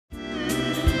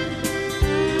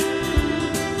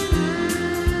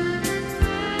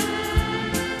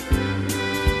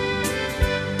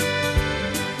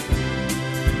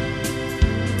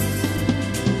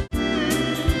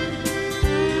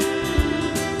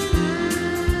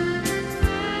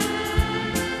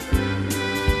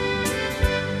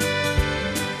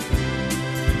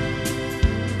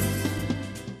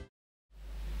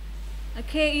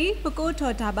KE Poko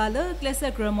Tabala,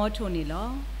 Glessa Gramotonilo.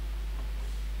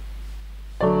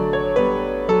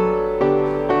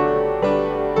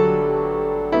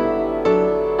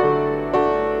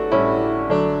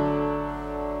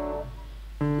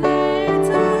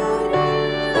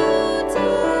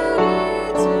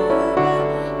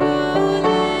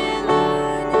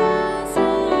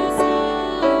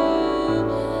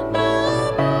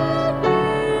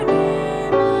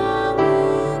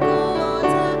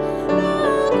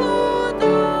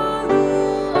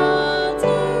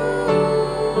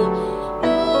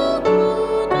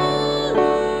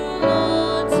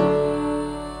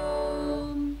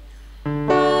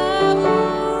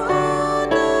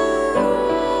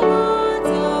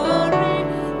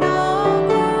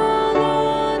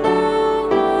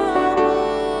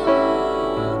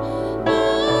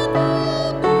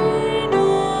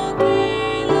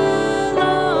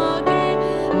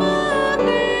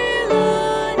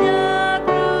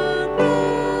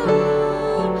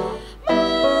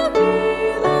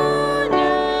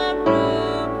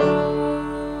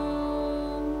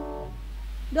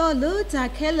 Dolu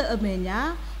Jakela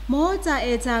Amenya, Mota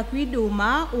eta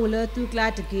Quiduma, Ola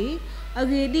Tuklataki,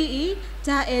 Agedi,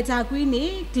 Ta eta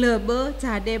Quini, Clubber,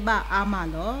 Tadeba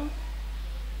Amalo.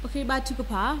 Okay,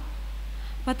 Batukapa.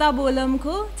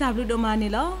 Patabolamko, Tablu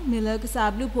Domanilo, Miller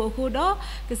Casablu Pocodo,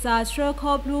 Casastra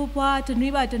Coplu,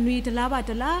 Tanriba, Tanri,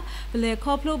 Talabatala, Bele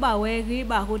Coplo Bawe,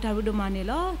 Baho Tabu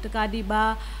Domanilo,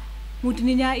 Takadiba.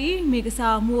 Mutininyai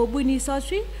megasa muobuni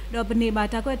sosri do bene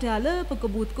bata ko tala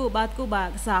pekebut ko bat ko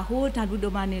ba sa ho tabu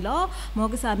do manelo mo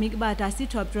kasa mig bata si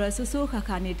choptra susu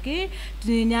khakhanit ke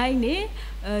tininyai ne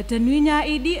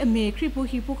tninyai di ame kripo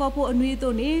hipo ko po anui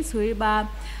to ne soi ba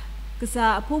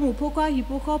kasa pho mu pho kwa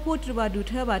hipo ko po trba du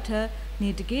the ba the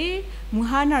ne tike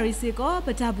muhana rise ko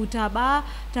patabuta ba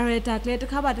director kle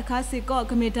takha ba takha se ko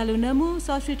kameta lo namu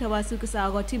sosri thawasu kasa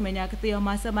ko thi manya kate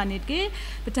ma sa manit ke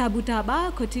patabuta ba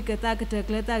khoti kata kata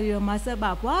kle ta yo ma sa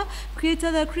ba pwa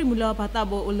creator the crimulo bata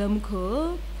bo ulam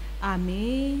kho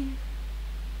amen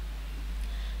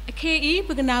ke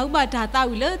pagna ba ta ta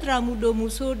wi le tramu do mu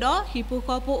so do hipo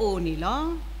ko po o ni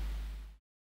lo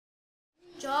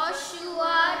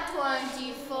Joshua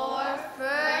 24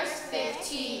 verse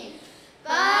 15.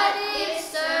 But if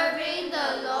serving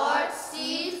the Lord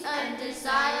seems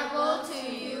undesirable to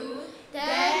you,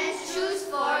 then choose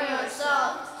for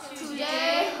yourself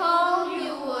today whom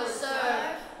you will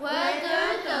serve,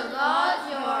 whether the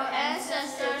God your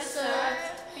ancestors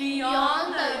served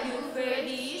beyond the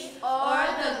Euphrates or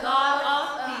the God of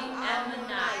the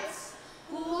Ammonites,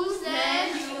 whose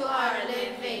land you are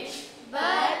living.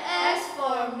 But as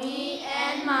for me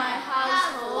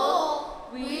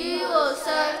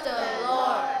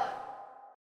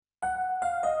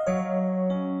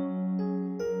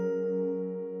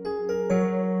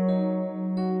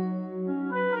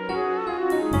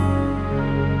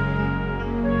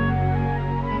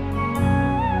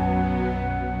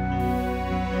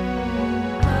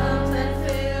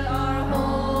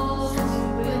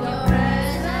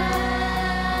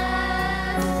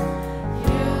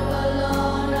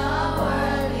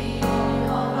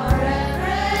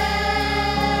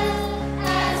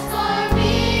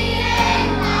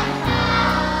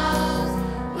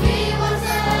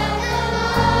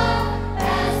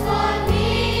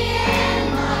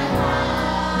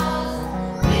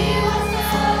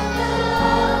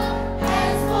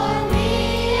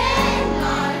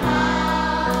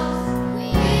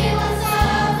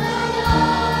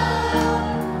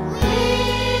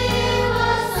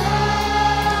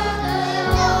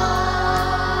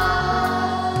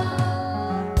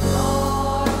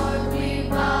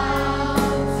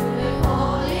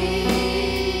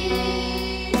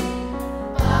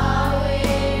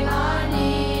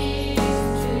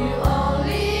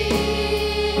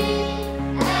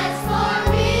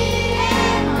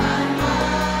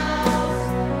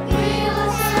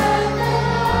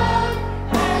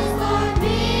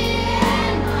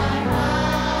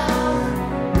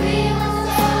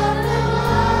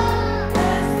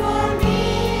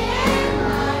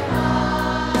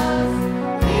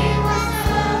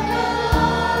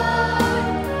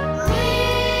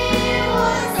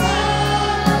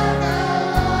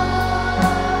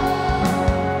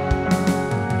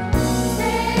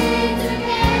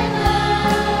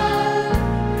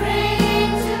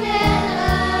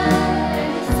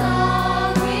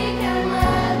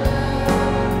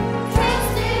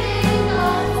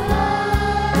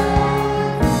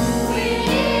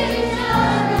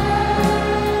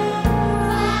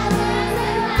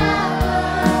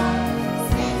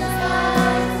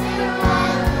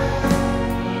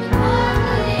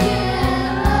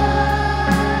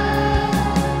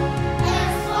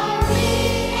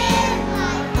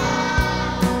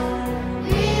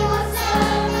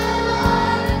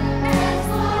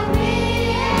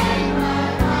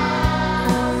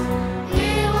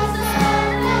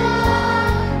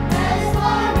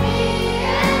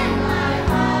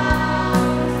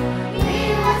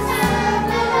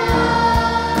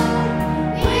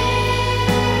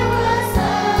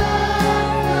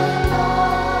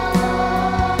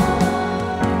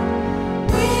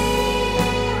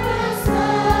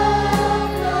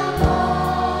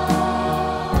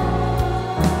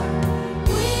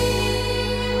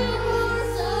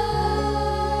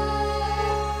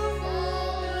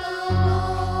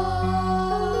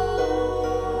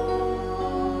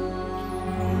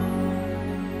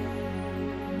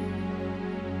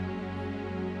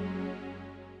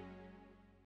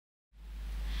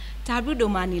จารุโด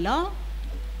มานีลอ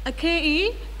โอเคอี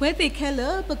เวติแค่เล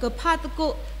ปกพาตโก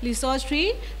ลิซอสทรี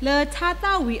เลทาต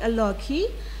าวีอลอคี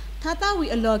ทาตาวี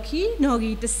อลอคีนอ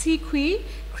กีตซีควี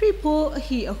คริโพอ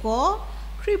ฮีอโก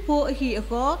คริโพอฮีอโ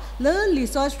กเลลิ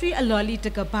ซอสทรีอลอลีต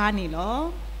กบานีลอ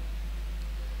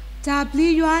จาบลี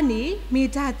ยานีมี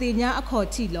จาติญาอขอ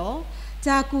ชีลอจ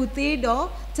ากูเตดอ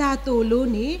จาโตโล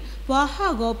นีวาฮะ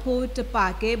กอโพตปา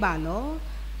เกบาลอ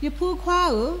ยพูควา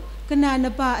เอกนาน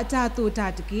ปาอาจาตูตา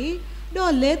ตกีดอ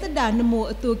เลตดานโม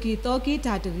อตุกีโตกีต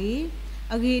าตกี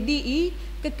อกีดีอี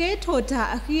กะเกโทตา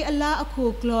อคีอลาอโค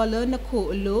กลอเลนโค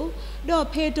อโลดอ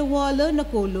เพตวอเลน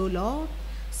โคโลลอ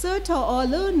เซทออ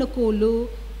เลนโคโล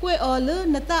กวยออเล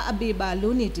นตาอเบบาโล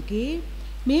นีตกี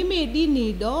မေမေဒီနီ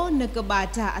တော့နကဘာ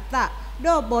ချာအတ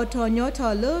တော့ဘောထောညော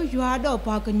ထောလရွာတော့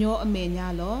ဘာကညောအမေညာ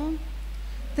လော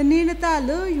တနီနတ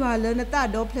လရွာလနတ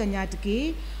တော့ဖလညာတကေ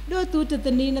တော့သူတ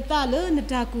နီနတလန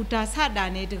တာကူတာဆတာ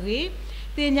နေတကေ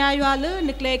တင်ညာရွာလန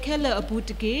ကလေခဲလအဘူး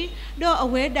တကေတော့အ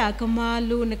ဝဲတာကမာ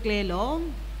လူနကလေလော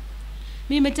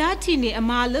မိမချာတီနေအ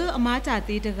မာလအမာချာ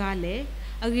သေးတကားလေ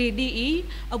အဂေဒီဤ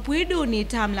အပွေးတို့နေ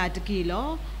ထမလာတကေလော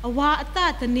အဝါအတ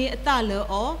တနေအတ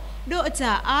လောဒိုအ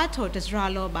ချာအားထော်တစရာ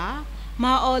လောပါ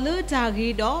မာအော်လဂျာဂီ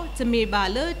တော့ဇမေပါ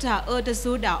လဂျာအော်တ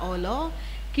ဆူဒါအော်လော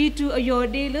ကီတူအယော်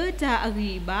ဒေလဂျာအ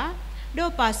ဂီပါဒို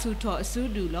ပါဆူထော်အဆူ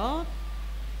ဒူလော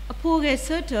အဖိုးကဆ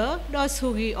တ်တော့ဆူ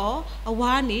ဂီအော်အ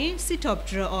ဝါနေစစ်ထော်ဒ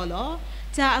ရအော်လော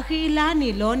ဂျာအခီလာနေ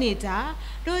လောနေဂျာ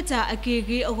ဒိုဂျာအကေ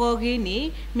ဂီအဂောဂီနေ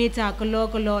မေဂျာကလော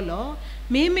ကလောလော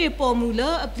မေမေပေါ်မူလ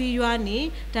အပလီယွာနေ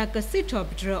ဒါကစစ်ထော်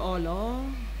ဒရအော်လော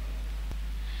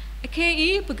အခေဤ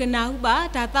ပကနာဟုပါ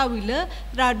ဒါတဝီလ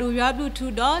တရာဒူရွာဘလူထူ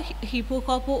တော့ဟီဖို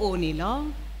ခေါဖိုအိုနေလော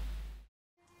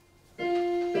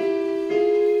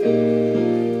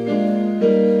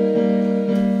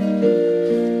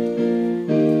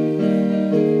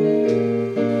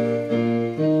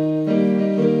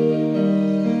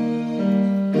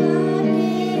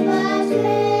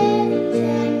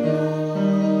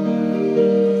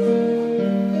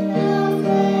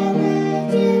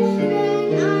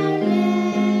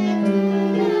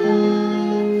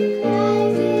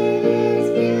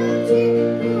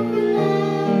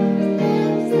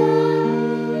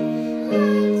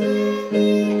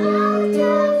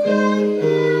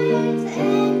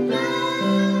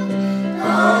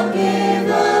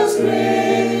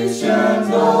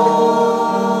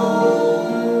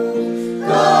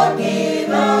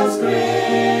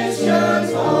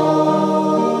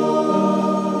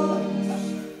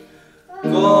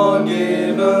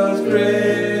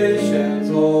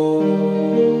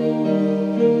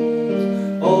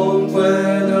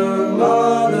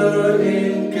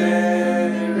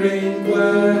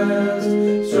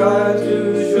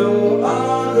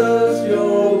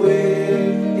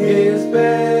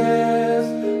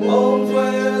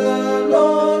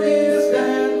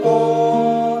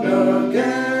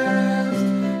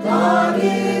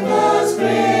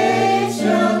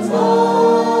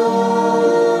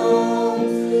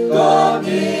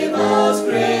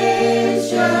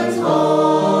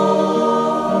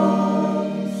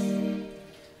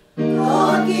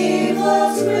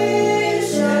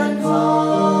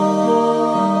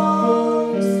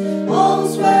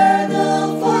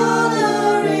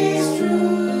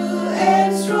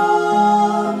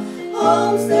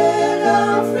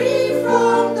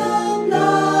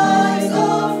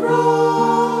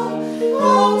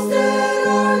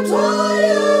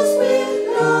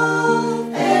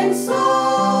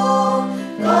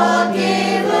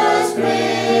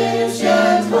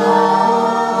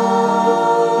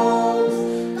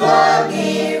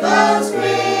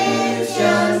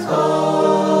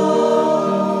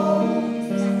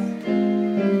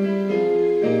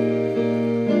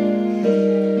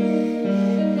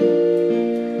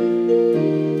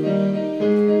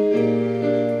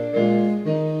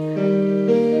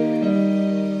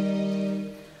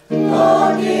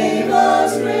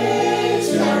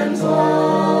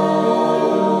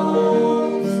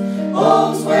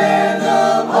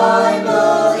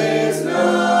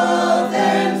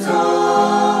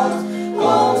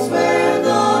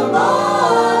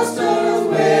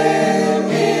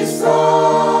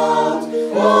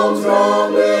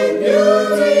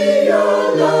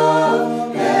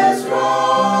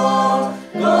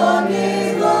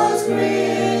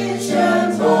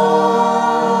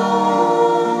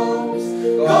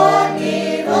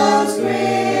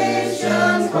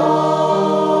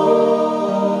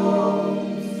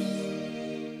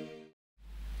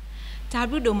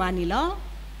ဒိုမာနီလော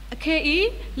အခေဤ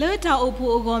လေတာအိုဖို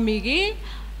အဂောမီကေ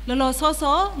လောလောဆော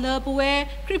ဆောလေပဝဲ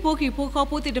ခရိဖိုခီဖိုခေါ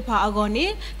ပိုတိတဖာအဂောနီ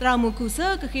တရာမူကုဆ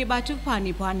ကခေဘာချုဖာ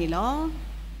နီဘွားနီလော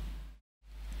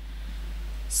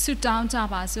ဆုတောင်းကြ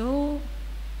ပါစို့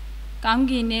ကောင်း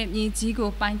ကင်နဲ့မြေကြီး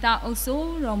ကိုပိုင်တာအုပ်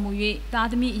စိုးတော်မူ၍သား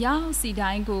သမီးအယောက်စီ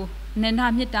တိုင်းကိုအနန္တ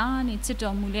မြတ်တာနှင့်ချစ်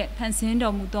တော်မူတဲ့ဖန်ဆင်း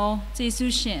တော်မူသောယေရှု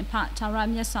ရှင်အဖထာဝရ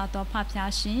မြတ်စွာသောဖ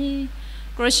ဖျားရှင်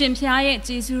ကရရှင်ဖျားရဲ့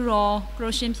ယေရှုတော်ကရ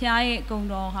ရှင်ဖျားရဲ့ဂုဏ်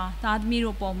တော်ဟာသားသမီး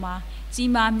တို့ပေါ်မှာ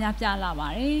ကြီးမားများပြားလာပါ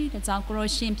တယ်ဒါကြောင့်ကရ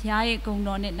ရှင်ဖျားရဲ့ဂုဏ်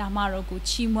တော်နဲ့နာမတော်ကို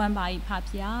ချီးမွမ်းပါ၏ဖ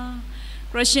ဖျား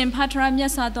ကရရှင်ဖထရမြ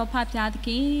တ်စွာသောဖဖျားသခ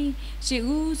င်ရှေး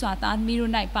ဦးစွာသားသမီး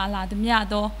တို့၌ပါလာသည်မြတ်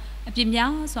သောအပြစ်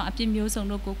များစွာအပြစ်မျိုးစုံ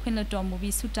တို့ကိုခွင့်လွှတ်တော်မူ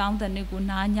ပြီးဆုတောင်းတဲ့နေ့ကို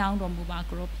နားညောင်းတော်မူပါ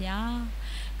ကရောဖျား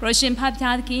ကရရှင်ဖ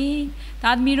ဖျားသခင်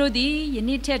သားသမီးတို့သည်ယ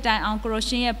နေ့ထက်တိုင်အောင်ကရ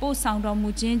ရှင်ရဲ့ပို့ဆောင်တော်မူ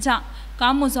ခြင်းကြောင့်ကော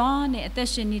င်းမွန်စွာနဲ့အသက်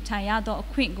ရှင်နေထိုင်ရသောအ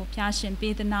ခွင့်ကိုဖျားရှင်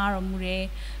ပေးသနာတော်မူတယ်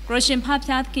ကရရှင်ဖ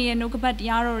ဖျားသခင်ရဲ့နှုတ်ကပတ်တ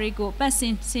ရားတော်တွေကိုပတ်စ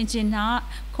င်ဆင်ခြင်နာ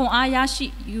ခွန်အားရရှိ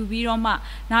ယူပြီးတော့မှ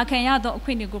နာခံရသောအခွ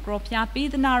င့်တွေကိုကရဖျားပေး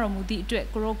သနာတော်မူသည့်အတွက်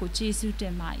ကရောကိုကျေးဇူးတ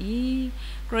င်ပါ၏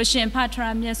ကရရှင်ဖထရ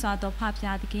မြတ်စွာသောဖ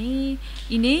ဖျားသခင်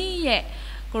ဤနေ့ရဲ့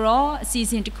ကရောအစီအ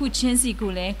စဉ်တစ်ခုချင်းစီ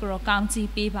ကိုလည်းကရောကောင်းချီး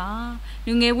ပေးပါ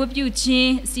လူငယ်ဝတ်ပြုခြ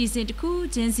င်းအစီအစဉ်တစ်ခု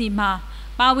ချင်းစီမှာ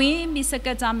ပါဝင်ပြီးစက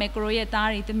တ်ကြမယ်ကရောရဲ့သား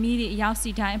တွေသမီးတွေအရောက်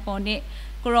စီတိုင်းအပေါ်နဲ့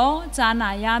ကရောဂျာနာ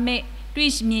ရမယ်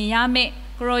တွေ့မြင်ရမယ်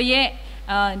ကရောရဲ့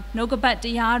နှုတ်ကပတ်တ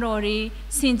ရားတော်တွေ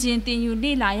ဆင်ခြင်သင်ယူ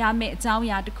လေ့လာရမယ့်အကြောင်းအ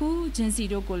ရာတစ်ခုချင်းစီ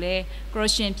တို့ကိုလည်းကရ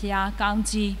ရှင်ဖျားကောင်း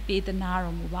ချီးပေးသနာ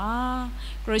တော်မူပါ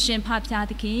ကရရှင်ဖဖျား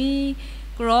သခင်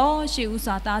ကရောရှေးဥ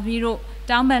စွာသားသမီးတို့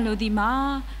တောင်းပန်လိုသည်မှာ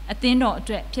အသင်းတော်အ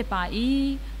တွက်ဖြစ်ပါ၏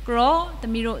ကရောသ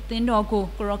မီးတို့အသင်းတော်ကို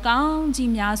ကရောကောင်း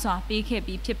ကြီးများစွာပေးခဲ့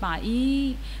ပြီးဖြစ်ပါ၏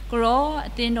ကရော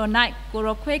အသင်းတော်၌ကို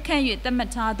ရောခွဲခန့်၍တတ်မှ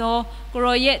တ်ထားသောက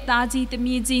ရောရဲ့သားကြီးသ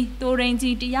မီးကြီးတိုးရင်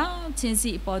ကြီးတရားချင်း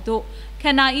စီအပေါ်သို့ခ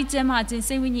န္ဓာဤကျမ်းမာခြင်း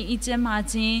စိတ်ဝိညာဉ်ဤကျမ်းမာ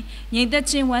ခြင်းငြိမ်သက်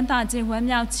ခြင်းဝမ်းသာခြင်းဝမ်း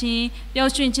မြောက်ခြင်း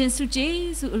ပျော်ရွှင်ခြင်းစုကျေး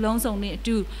ဇူးအလုံးစုံနှင့်အ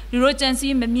တူလူတို့ကြံစ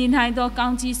ည်မမြင်နိုင်သောကော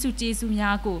င်းကြီးစုကျေးဇူး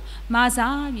များကိုမဆာ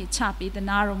၍ချပေးသ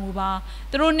နာတော်မူပါ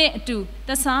သူတို့နှင့်အတူသ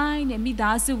က်ဆိုင်တဲ့မိ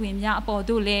သားစုဝင်များအပေါ်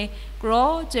သို့လည်းက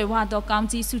ရောကျေဝသောကောင်း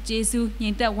ကြီးစုကျေးဇူးငြိ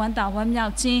မ်သက်ဝမ်းသာဝမ်းမြော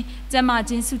က်ခြင်းကျမ်းမာ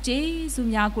ခြင်းစုကျေးဇူး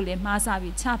များကိုလည်းမဆာ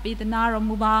၍ချပေးသနာတော်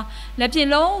မူပါလက်ဖြင့်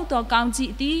လုံးသောကောင်းကြီး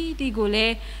အသီးသီးကိုလ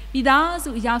ည်းမိသားစု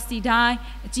အရောက်စီတိုင်း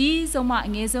အကြီးဆုံးမှ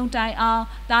အငယ်ဆုံးတိုင်းအောင်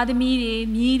သားသမီးတွေ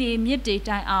မြည်တွေမြစ်တွေ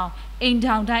တိုင်းအောင်အိမ်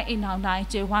ထောင်တိုင်း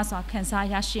ကျေဝစွာခံစား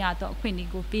ရရှိရသောအခွင့်အရေး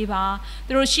ကိုပေးပါ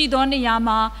သူတို့ရှိသောနေရာ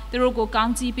မှာသူတို့ကိုကော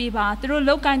င်းချီးပေးပါသူတို့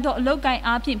လောက်ကိုင်းသောအလောက်ကိုင်း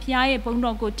အားဖြင့်ဖျားရဲ့ဘုန်း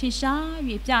တော်ကိုထင်ရှား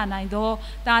၍ပြနိုင်သော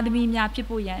သားသမီးများဖြစ်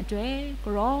ဖို့ရန်အတွက်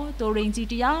ကိုရောတိုရင်ကြီး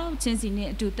တရားချင်းစီနှ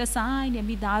င့်အတူသက်ဆိုင်တဲ့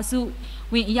မိသားစု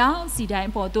ဝင်အရောက်စီတိုင်း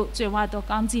အပေါ်သို့ကျေဝသော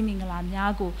ကောင်းချီးမင်္ဂလာ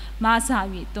များကိုမဆာ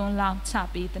၍တွန်းလောင်းချ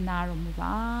ပေးသနာတော်မူ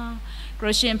ပါကရ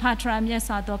ရှင်ဖထရမြတ်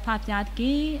စွာသောဖဖျားသခ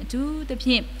င်အထူးသဖြ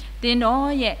င့်သင်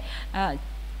တော်ရဲ့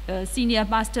senior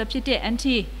pastor ဖြစ်တဲ့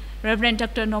Aunty Reverend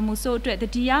Dr. Nomuso အတွက်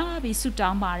တရားပြီးဆုတော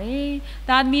င်းပါတယ်။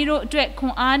သားသမီးတို့အတွက်ခွ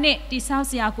န်အားနဲ့တိဆောက်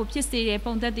စရာကိုဖြစ်စေတဲ့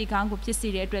ပုံသက်တည်ကောင်းကိုဖြစ်စေ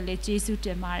တဲ့အတွက်လည်းကျေးဇူးတ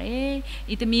င်ပါတယ်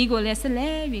။ဤသမီးကိုလည်းဆက်လ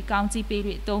က်ပြီးကောင်းချီးပေး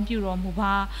၍အသုံးပြုတော်မူ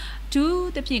ပါ။သူ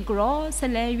သဖြင့်ကိုဆ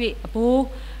က်လက်၍အဘိုး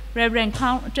Reverend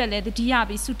ခေါင်းအတွက်လည်းတရား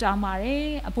ပြီးဆုတောင်းပါတယ်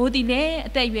။အဘိုးဒီလည်း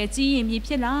အသက်အရွယ်ကြီးရင်မြည်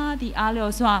ဖြစ်လာသည့်အား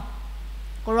လျော်စွာ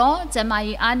ကရောဂျမ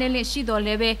ယီအားနဲ့လည်းရှိတော်လ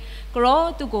ည်းပဲကရော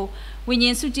သူကိုဝိညာ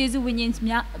ဉ်စုကျေးဇူးဝိညာဉ်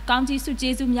များကောင်းကြီးစု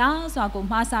ကျေးဇူးများစွာကို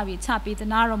မှားဆပြီးချပေးသ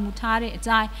နာတော်မူထားတဲ့အ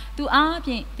တိုင်းသူအားဖြ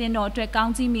င့်သင်တော်အတွက်ကော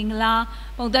င်းကြီးမင်္ဂလာ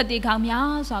ပုံသက်တည်ကောင်း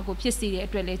များစွာကိုဖြစ်စေတဲ့အ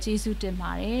တွက်လည်းကျေးဇူးတင်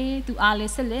ပါတယ်သူအားလ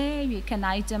ည်းဆက်လက်၍ခန္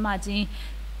ဓာ၏ကျမ်းမာခြင်း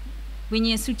ဝိ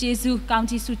ညာဉ်စုကျေးဇူးကောင်း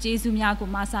ကြီးစုကျေးဇူးများကို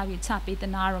မှားဆပြီးချပေးသ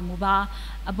နာတော်မူပါ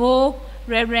အဘိုး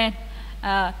Reverend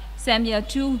Samuel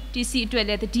 2 TC အတွက်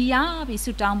လည်းတရားပြီး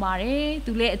ဆုတောင်းပါတယ်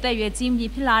သူလည်းအသက်အရွယ်ကြီးမြ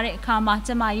င့်ဖြစ်လာတဲ့အခါမှာ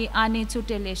ကျမကြီးအားနည်းချုပ်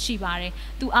တဲ့လည်းရှိပါတယ်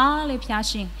သူအားလည်းဖျား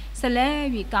ရှင်ဆက်လက်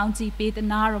ပြီးကောင်းကြီးပေးသ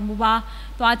နာတော်မူပါ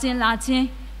သွားခြင်းလာခြင်း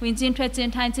ဝင်ခြင်းထွက်ခြ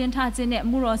င်းထိုင်ခြင်းထခြင်းနဲ့အ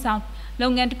မှုတော်ဆောင်လု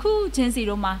ပ်ငန်းတစ်ခုချင်းစီ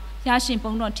တို့မှာဖျားရှင်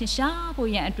ပုံတော်ထင်ရှားဖို့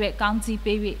ရန်အတွက်ကောင်းကြီး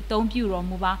ပေး၍အသုံးပြုတော်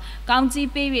မူပါကောင်းကြီး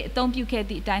ပေး၍အသုံးပြုခဲ့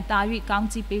သည့်အတိုင်းသာ၍ကောင်း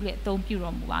ကြီးပေး၍အသုံးပြု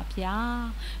တော်မူပါဖျား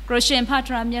ကရရှင်ဖထ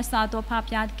ရမြတ်စွာသောဖ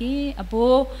ဖျားသခင်အ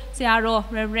ဘိုးဆရာတော်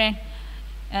Reverend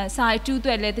စာအတူအ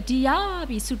တွက်လည်းတရား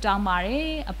ပြီးဆုတောင်းပါတ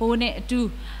ယ်အဘိုးနဲ့အတူ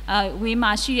ဝေး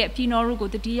မှာရှိတဲ့ဖီနော်တို့ကို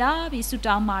တရားပြီးဆု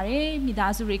တောင်းပါတယ်မိ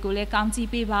သားစုတွေကိုလည်းကောင်းချီး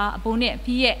ပေးပါအဘိုးနဲ့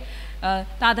ဖီရဲ့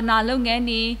သာသနာလုပ်ငန်း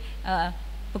တွေ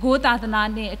ဘဂိုးသာသနာ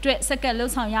နဲ့အတွက်စက္ကန့်လှု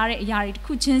ပ်ဆောင်ရတဲ့အရာတွေတစ်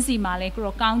ခုချင်းစီမှာလည်းကို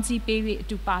ရောကောင်းကြီးပေး၍အ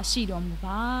တူပါရှိတော်မူ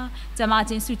ပါကျမ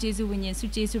ချင်းစုကျေးဇူးဝိညာဉ်စု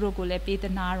ကျေးဇူးတို့ကိုလည်းပေးသ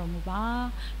နာတော်မူပါ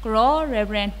ကိုရော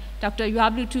Reverend Dr.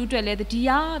 Yuablu 2အတွက်လည်းတ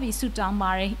ရားပြီးဆုတောင်း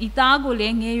ပါတယ်ဤသားကိုလ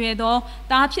ည်းငယ်ရွယ်သော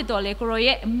သားဖြစ်တော်လဲကိုရော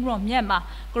ရဲ့အမှုတော်မြတ်မှာ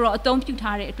ကိုရောအသုံးပြု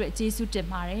ထားတဲ့အတွက်ကျေးဇူးတင်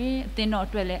ပါတယ်အသင်းတော်အ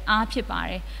တွက်လည်းအားဖြစ်ပါ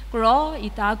တယ်ကိုရောဤ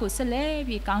သားကိုဆက်လက်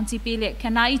ပြီးကောင်းကြီးပေးလက်ခ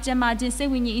န္ဓာဤကျမ်းမာခြင်းစိ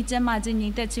တ်ဝိညာဉ်ဤကျမ်းမာခြင်းညီ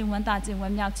သက်ခြင်းဝမ်းသာခြင်းဝ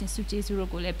မ်းမြောက်ခြင်းစုကျေးဇူး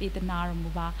တို့ကိုလည်းပေးသနာတော်မူ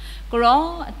ပါ ba koro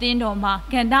atindo ma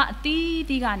ganda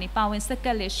ti ga ni pa wen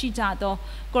sakat le shi ja do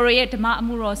koro ye dhama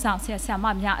amuro sang sia ma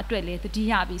mya atwet le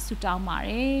tatiya bi su taung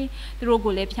mare tu ro ko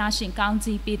le phya shin kaung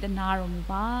ji pe tana ro mu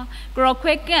ba koro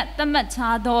khwe kat tamat cha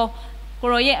do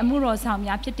koro ye amuro sang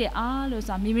mya phitတဲ့အားလို့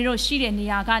ဆိုမိမိတို့ရှိတဲ့နေ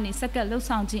ရာကနေစက္ကပ်လှုပ်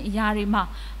ဆောင်ခြင်းအရာတွေမှာ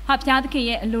ဖဖျားသခင်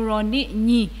ရဲ့အလိုတော်နေ့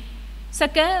ညီစ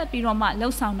က္ကပ်ပြီးတော့မှလှု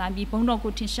ပ်ဆောင်နိုင်ပြီးဘုန်းတော်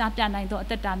ကိုထင်ရှားပြနိုင်သောအ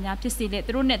သက်တာများဖြစ်စေလေ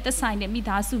သူတို့နဲ့သက်ဆိုင်တဲ့မိ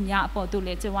သားစုများအပေါ်သို့လ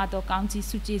ည်းကြွားတော်ကောင်းကြီး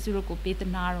ဆုကျေးဇူးတို့ကိုပေးသ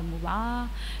နာတော်မူပါ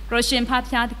ကရရှင်ဖ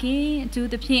ဖျားသခင်အထူး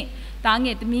သဖြင့်တားင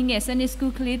ယ်သမီးငယ် Sunday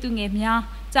School ကလေးသူငယ်များ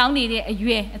ကျောင်းနေတဲ့အ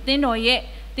ရွယ်အသင်းတော်ရဲ့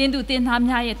တင်းသူတင်းသား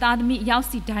များရဲ့တာသမီရောက်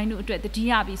စီတိုင်းတို့အတွက်တတိ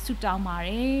ယပြီးဆုတောင်းပါတ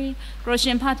ယ်ကရရှ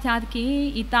င်ဖဖျားသခင်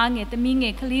ဤတားငယ်သမီးင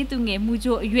ယ်ကလေးသူငယ်မူ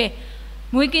ကြိုအရွယ်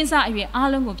မွေးကင်းစအရွယ်အား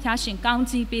လုံးကိုဖျားရှင်ကောင်း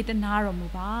ကြီးပေးသနာတော်မူ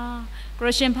ပါကရ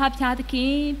ရှင်ဖဖျားသခ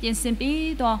င်ပြင်ဆင်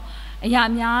ပြီးတော့အရာ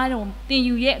များတော့တင်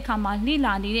ယူရဲ့အခါမှာလိ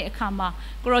လာနေတဲ့အခါမှာ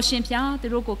ကရရှင်ဖျားသူ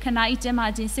တို့ကိုခန္ဓာဤကျမ်းမာ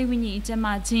ခြင်းစိတ်ဝိညာဉ်ဤကျမ်း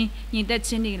မာခြင်းညီသက်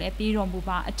ခြင်းတွေလည်းပြီးတော်မူ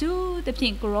ပါအထူးသဖြ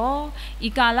င့်ကရောဤ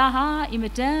ကာလဟာအင်မ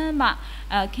တန်မှ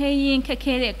ခဲရင်ခက်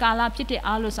ခဲတဲ့ကာလဖြစ်တဲ့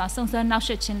အားလို့ဆိုစုံစမ်းနောက်ဆ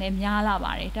က်ခြင်းလည်းများလာ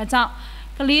ပါတယ်ဒါကြောင့်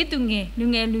ကလေးသူငယ်လူ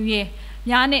ငယ်လူရွယ်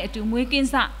များနဲ့အတူမွေးကင်း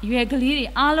စရွယ်ကလေးတွေ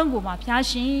အားလုံးကိုမှဖျား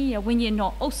ရှင်ရဲ့ဝိညာဉ်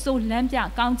တော်အုပ်စိုးလမ်းပြ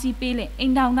ကောင်းကြီးပေးလေအိ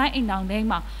မ်တောင်တိုင်း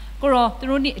မှာကိုရောသူ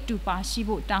တို့နဲ့အတူပါရှိ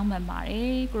ဖို့တောင်းပန်ပါတ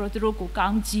ယ်ကိုရောသူတို့ကိုကော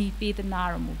င်းကြီးပေးသနာ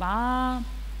တော်မူပါ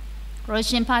ကရ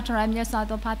ရှင်ဖတ်ထရမြတ်စွာ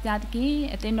ဘုရားဖတ်ပြတဲ့က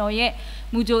အသင်းတော်ရဲ့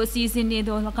မူကြိုအစီအစဉ်တွေ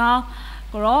တော်၎င်း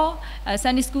ကိုရော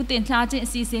Sunday School တင်ထားခြင်းအ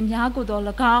စီအစဉ်များကိုတော်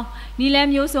၎င်းနီလန်း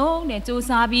မျိုးစုံနဲ့စ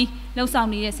조사ပြီးလှုပ်ဆောင်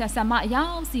နေတဲ့ဆက်ဆံမအယော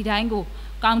င်စီတိုင်းကို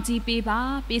ကောင်းကြီးပေးပါ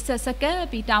ပေးဆက်စကပ်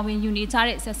ပြီးတာဝန်ယူနေကြ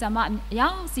တဲ့ဆက်ဆံမအယော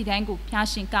င်စီတိုင်းကိုဖျား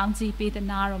ရှင်ကောင်းကြီးပေးသ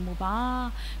နာတော်မူပါ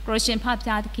ကရရှင်ဖတ်ပြ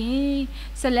တဲ့ခင်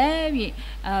ဆက်လက်ပြီး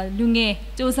လူငယ်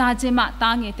စ조사ခြင်းမှ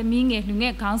တားငယ်သမီးငယ်လူင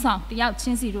ယ်ခေါင်းဆောင်တယောက်ချ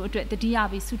င်းစီတို့အတွက်တတိယ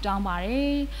ပြီးဆုတောင်းပါတ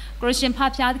ယ်ကရရှင်ဖ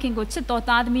တ်ပြတဲ့ခင်ကိုချစ်တော်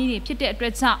သားသမီးတွေဖြစ်တဲ့အတွ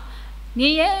က်ကြောင့်နေ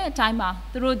ရဲ့အတိုင်းမှာ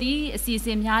သူတို့ဒီအစီအစ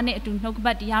ဉ်များနဲ့အတူနှုတ်ကပ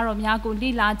တ်တရားတော်များကို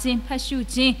လေ့လာခြင်းဖတ်ရှု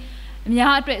ခြင်းအ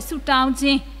များအတွက်ဆုတောင်းခြ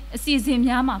င်းအစီအစဉ်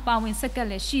များမှာပါဝင်ဆက်ကပ်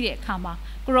လည်းရှိတဲ့အခါမှာ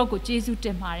ကိုရောကိုကျေးဇူးတ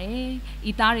င်ပါတယ်။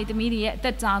ဤသားတွေသမီးတွေရဲ့အသ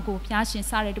က်တာကိုဖျားရှင်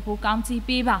စားတဲ့တပိုးကောင်းကြီး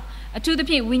ပေးပါ။အထူးသ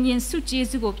ဖြင့်ဝိညာဉ်စုကျေး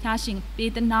ဇူးကိုဖျားရှင်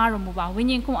ပေးသနာတော်မူပါ။ဝိ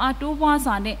ညာဉ်ခွန်အားတိုးပွား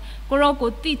စွာနဲ့ကိုရော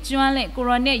ကိုတိကျွမ်းလက်ကို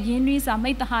ရောနဲ့ယဉ်နှွေးစွာ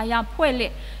မိတ္တဟာယဖွဲ့လ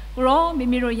က်ကိုရောမိ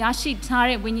မိတို့ရရှိထား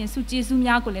တဲ့ဝိညာဉ်စုကျေးဇူး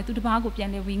များကိုလည်းသူတစ်ပါးကိုပြန်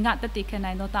လည်ဝေငှတက်တည်ခံ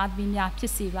နိုင်သောသားသမီးများဖြ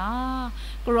စ်စေပါ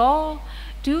။ကိုရော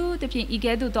ဒုတဖြင့်ဤ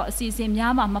ကဲ့သို့သောအစီအစဉ်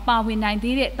များမှာမပါဝင်နိုင်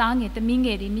သေးတဲ့သားငယ်သမီးင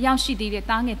ယ်တွေမရောက်ရှိသေးတဲ့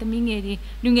သားငယ်သမီးငယ်တွေ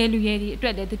လူငယ်လူရွယ်တွေအတွ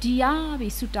က်လည်းတတိယ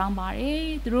ပြီးဆုတောင်းပါတယ်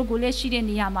သူတို့ကိုလည်းရှိတဲ့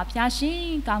နေရာမှာဖျားရှင်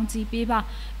ကောင်းကြီးပေးပါ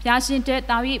ဖျားရှင်တဲ့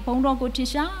တာဝိဘုံတော်ကိုထင်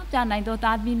ရှားပြနိုင်သော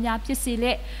သားသမီးများဖြစ်စေလ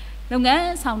က်လုပ်ငန်း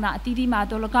ဆောင်တာအသီးသီးမှာ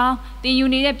တော်၎င်းတင်ယူ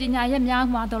နေတဲ့ပညာရပ်များ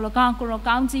မှာတော်၎င်းကိုရော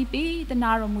ကောင်းကြီးပြီးတ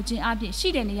နာတော်မူခြင်းအပြင်ရှိ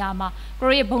တဲ့နေရာမှာကို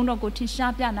ရောရဲ့ဘုံတော်ကိုထင်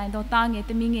ရှားပြနိုင်သောသားငယ်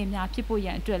သမီးငယ်များဖြစ်ဖို့ရ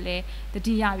န်အတွက်လည်းတ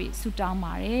တိယပြီးဆုတောင်း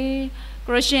ပါတယ်က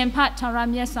ရရှင်ဖတ်ထာဝရ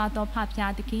မြတ်စွာသောဖ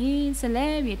ဖျားသခင်ဆလဲ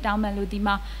ပြီးတောင်းပန်လိုဒီ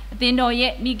မှာအသင်းတော်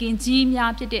ရဲ့မိခင်ကြီး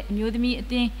များဖြစ်တဲ့အမျိုးသမီးအ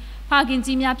သင်းဖခင်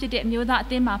ကြီးများဖြစ်တဲ့အမျိုးသားအ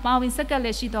သင်းမှာပါဝင်ဆက်ကပ်လ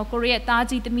က်ရှိသောကိုရီးယားသား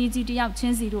ကြီးသမီးကြီးတယောက်ချ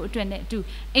င်းစီတို့အတွက်နဲ့အတူ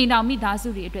အိမ်တော်မိသားစု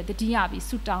တွေအတွက်တတိယပြီး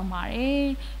ဆုတောင်းပါတယ်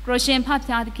ကရရှင်ဖ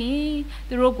ဖျားသခင်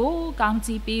သူတို့ကိုကောင်း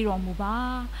ကြီးပေးတော်မူပါ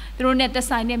သူတို့နဲ့သက်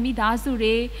ဆိုင်တဲ့မိသားစု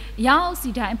တွေရောက်စီ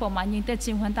တိုင်းအပေါ်မှာညီသက်ခြ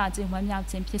င်းဝမ်းသာခြင်းဝမ်းမြောက်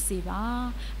ခြင်းဖြစ်စေပါ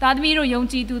သားသမီးတို့ယုံ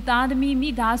ကြည်သူသားသမီးမိ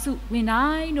သားစုဝင်တို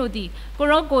င်းတို့သည်ကို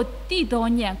ရောကိုတည်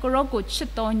တော်ညံကိုရောကိုချ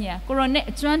စ်တော်ညံကိုရောနဲ့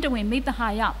အကျွမ်းတဝင်မိတ္တဟာ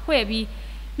ယဖွဲ့ပြီး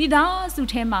မိသားစု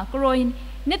ထဲမှာကိုရော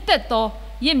နှစ်သက်သော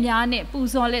ရစ်များနဲ့ပူ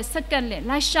ဇော်လက်ဆက်ကပ်လက်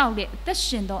လိုက်လျှောက်လက်အသက်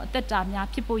ရှင်သောအသက်တာများ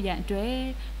ဖြစ်ဖို့ရန်အတွက်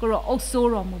ကိုရောအုပ်ဆိုး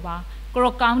တော်မူပါကို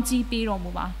ရောကောင်းကြီးပေးတော်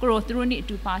မူပါကိုရောသူတို့နဲ့အ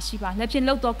တူပါရှိပါလက်ဖြင့်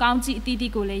လှုပ်သောကောင်းကြီးအသီး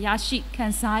သီးကိုလည်းရရှိခံ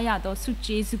စားရသောဆု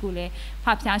ကျေးဇူးကိုလည်းဖ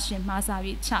ဖျားရှင်မှားစား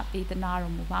ပြီးချပေးသနာ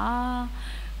တော်မူပါ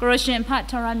ကရရှင်ဖတ်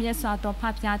ထာဝရမြတ်စွာသောဖ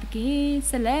ဖျားသခင်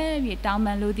ဆက်လက်ပြီးတောင်းပ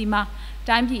န်လိုသည်မှာ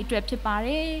တိုင်းပြည်အတွက်ဖြစ်ပါတ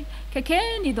ယ်ခက်ခဲ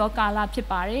နေသောကာလဖြစ်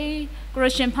ပါတယ်ကရ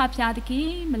ရှင်ဖဖျားသခင်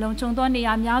မလုံခြုံသောနေ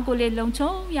ရာများကိုလည်းလုံ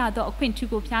ခြုံရသောအခွင့်အထူး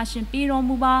ကိုဖျားရှင်ပေးတော်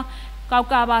မူပါကောက်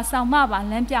ကပါဆောင်မပါ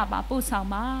လမ်းပြပါပို့ဆောင်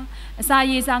ပါအစာ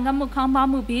ရေစာငတ်မှုခေါင်းပါ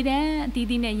မှုဘေးဒဏ်အသီး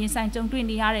သီးနဲ့ရင်ဆိုင်ကြုံတွေ့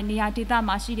နေရတဲ့နေရာဒေသ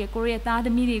မှာရှိတဲ့ကိုရီးယားသားသ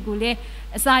မီးတွေကိုလည်း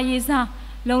အစာရေစာ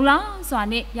လုံလောက်စွာ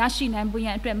နဲ့ရရှိနိုင်ဖို့ရ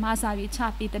န်အတွက်မဆာပြီးချ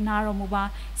ပေးသနာတော်မူပါ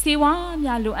စေဝါ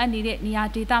များလိုအပ်နေတဲ့နေရာ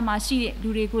ဒေသမှာရှိတဲ့လူ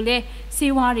တွေကိုလည်းစေ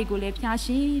ဝါတွေကိုလည်းဖျား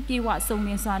ရှင်ပြေဝစုံလ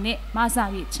င်စွာနဲ့မဆာ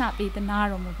ပြီးချပေးသနာ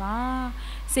တော်မူပါ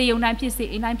စေယုံတိုင်းဖြစ်စေ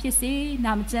အိမ်တိုင်းဖြစ်စေ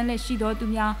နာမကျန်းလက်ရှိတော်သူ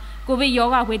များကိုဗစ်ရော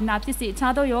ဂါဝေဒနာဖြစ်စေအ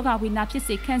ခြားသောရောဂါဝေဒနာဖြစ်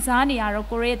စေခံစားနေရတော့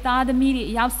ကိုရဲသားသမီးတွေ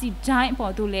အရောက်စီတိုင်းအ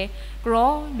ပေါ်သို့လည်း กรอ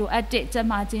โลอัดเดจะ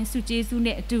มาจินสุเจซุเ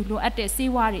นี่ยดูโลอัดเดเซ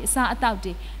วารีซาอัตาว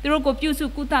ดีตุรก็พิวสุ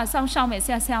กุตาซ่องช่องเมเ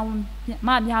สียเสียม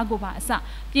าบยากูบาซา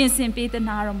เปลี่ยนสินเปตน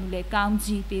ารมุเลกาง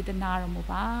จีเปตนารมุ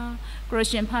บากรอเ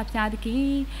ชนภาพยาตกี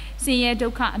สิเยดุ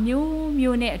ขะ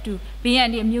မျိုးเนี่ยดูเบียน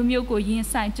เนี่ยမျိုးကိုရင်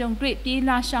ဆိုင်ကြုံတွေ့ပြေး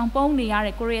လာရှောင်ပုံးနေရ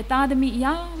တဲ့ကိုရီးယားသားသမီးအ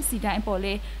ယောက်စီတိုင်းပေါ်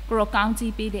လေကရောကောင်း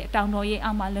ကြီးပေးတဲ့တောင်တော်ရဲ့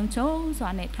အောက်မှာလုံခြုံစွာ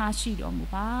နဲ့ထားရှိတော်မူ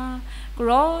ပါက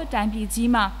ရောတိုင်ပြည်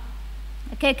ကြီးမှာ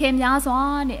အခက်ခဲများစွာ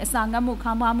နဲ့အစာငတ်မှု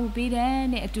ခံပါမှုပေးတဲ့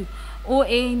နဲ့အတူအိုး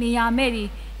အိမ်နေရာမဲ့တွေ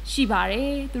ရှိပါတ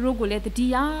ယ်သူတို့ကိုလည်းတတိ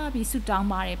ယပြီးဆုတောင်း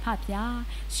ပါတယ်ဖဗျာ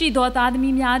ရှိတော်သားသ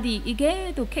မီးများသည်ဤကဲ့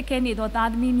သို့ခက်ခဲနေသောသား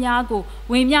သမီးများကို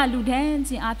ဝင်မြလူဒန်း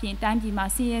ခြင်းအပြင်တိုင်းပြည်မှာ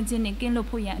ဆင်းရဲခြင်းနဲ့ကင်းလွတ်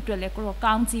ဖို့ရန်အတွက်လည်းကိုရော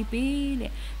ကောင်းကြီးပေးလေ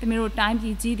သမီးတို့တိုင်းပြ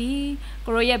ည်ကြီးသည်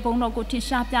ကိုရောရဲ့ဘုန်းတော်ကိုထင်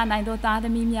ရှားပြနိုင်သောသားသ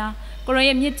မီးများကိုရော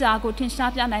ရဲ့မြစ်တာကိုထင်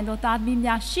ရှားပြနိုင်သောသားသမီး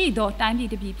များရှိသောတိုင်းပြည်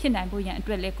တစ်ပြည်ဖြစ်နိုင်ဖို့ရန်အ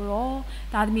တွက်လည်းကိုရော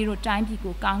သားသမီးတို့တိုင်းပြည်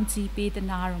ကိုကောင်းကြီးပေးသ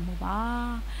နာတော်မူပါ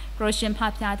ကရောရှင်ဖ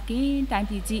ဗျာကင်းတိုင်း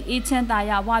ပြည်ကြီးအေးချမ်းသာ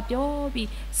ရဝပြောပြီး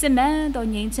စစ်မှန်သော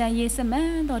ငြိမ်းချမ်းရေးစစ်မှ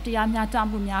န်သောတရားမျှတ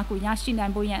မှုများကိုရရှိနို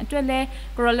င်ဖို့ရန်အတွက်လည်း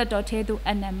ကိုရောလက်တော်ထဲသို့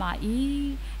အနံ့ပါ၏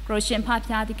ကရောရှင်ဖ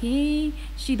ဗျာသခင်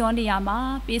ရှိသောနေရာမှာ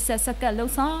ပေးဆက်ဆက်ကပ်လှု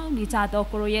ပ်ဆောင်နေကြသော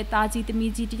ကိုရောရဲ့တာကြီးသ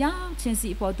မီးကြီးတရားချင်းစီ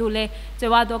အပေါ်သို့လည်း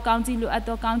ကြွားသောကောင်းကြီးလိုအပ်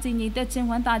သောကောင်းကြီးညီသက်ခြင်း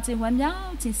ဝမ်းသာခြင်းဝမ်းမြော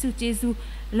က်ခြင်းစုကျေးဇူး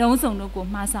လုံးစုံတို့ကို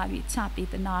မှားစာပြီးချပေး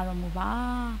သနာတော်မူပါ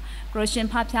ကရောရှင်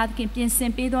ဖဗျာသခင်ပြင်ဆ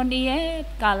င်ပေးသောနေ့ရဲ့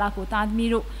ကာလကိုသားသမီး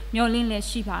တို့မျှော်လင့်လည်း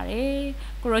ရှိပါတယ်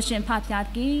ကရောရှင်ဖဗျာသ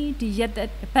ခင်ဒီရက်တစ်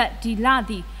ပတ်ဒီလ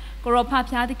သည်ကရောဖ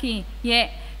ဗျာသခင်ရဲ့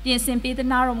ပြင်ဆင်ပေးသ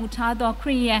နာတော်မူထားသောခ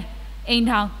ရိယန်အိမ်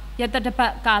ထောင်ရက်တစ်ပ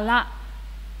တ်ကာလ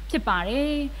ဖြစ်ပါတ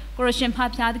ယ်ကိုရရှင်ဖ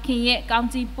ဗျာသခင်ရဲ့ကောင်း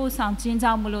ကြီးပို့ဆောင်ခြင်း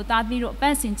ကြောင့်မလို့သားသမီးတို့အပ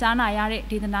တ်စဉ်ကြားနာရတဲ့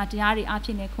ဒေသနာတရားတွေအဖြ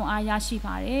စ်နဲ့ခွန်အားရရှိ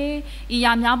ပါတယ်။ဤ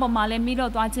ရာများပေါ်မှာလည်းမိ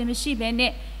တော့သွားခြင်းမရှိဘဲ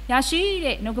နဲ့ရရှိ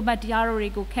တဲ့နှုတ်ကပတ်တရားတော်တွေ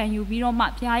ကိုခံယူပြီးတော့မှ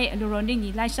ဘုရားရဲ့အလိုတော်နဲ့ညီ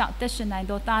လိုက်လျှောက်သက်ရှင်နိုင်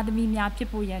သောသားသမီးများဖြစ်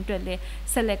ဖို့ရန်အတွက်လည်း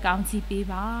ဆက်လက်ကောင်းကြီးပေး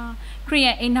ပါ။ခရိယ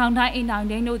န်အိမ်ထောင်တိုင်း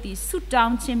တို့သည်ဆုတော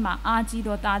င်းခြင်းမှာအားကြီး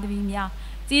သောသားသမီးများ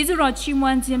ကျေးဇူးတော်ချီးမွ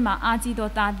မ်းခြင်းမှာအားကြီးသော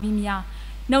သားသမီးများ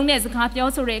နှုတ်နဲ့စကားပြော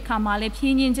ဆိုတဲ့အခါမှာလည်းဖြ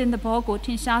င်းညင်းခြင်းသဘောကိုထ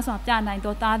င်ရှားစွာပြနိုင်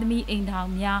သောသားသမီးအိမ်ထောင်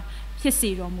များဖြစ်စေ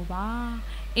တော်မူပါ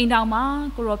အိမ်ထောင်မှာ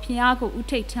ကိုရောဖျားကိုဥ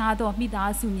ထိတ်ထားသောမိ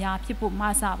သားစုများဖြစ်ဖို့မ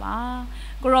ဆပါ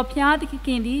ကိုရောဖျားသခ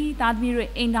င်သည်သားသမီးတွေ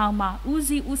အိမ်ထောင်မှာဦး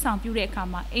စီးဦးဆောင်ပြုတဲ့အခါ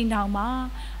မှာအိမ်ထောင်မှာ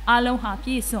အားလုံးဟာပြ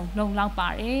ည့်စုံလုံလောက်ပါ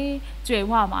တယ်ကြွယ်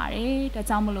ဝပါတယ်ဒါ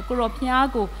ကြောင့်မလို့ကိုရောဖျား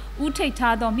ကိုဥထိတ်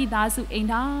ထားသောမိသားစုအိမ်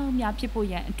ထောင်များဖြစ်ဖို့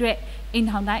ရန်အတွက်အိမ်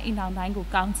ထောင်တိုင်းကို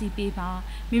ကောင်းကြီးပေးပါ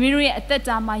မိမိတို့ရဲ့အသက်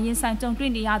တာမှာရင်ဆိုင်ကြုံ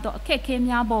တွေ့နေရသောအခက်အခဲ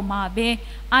များပေါ်မှာပဲ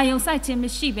အာယုံစိုက်ခြင်းမ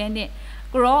ရှိဘဲနဲ့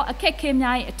ကိုရောအခက်အခဲ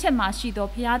များရဲ့အထက်မှာရှိသော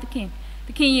ဘုရားသခင်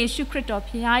ယေရှုခရစ်တော်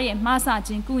ဘုရားရဲ့မဆ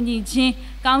ခြင်းကုညီခြင်း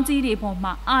ကောင်းကြီးတွေပေါ်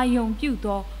မှာအာယုံပြု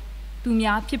သောသူ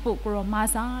များဖြစ်ဖို့ကိုရောမ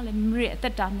ဆလည်းမိမိရဲ့အသ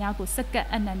က်တာများကိုစက္ကပ်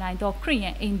အနန္တနိုင်သောခရိယ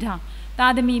န်အိမ်ထောင်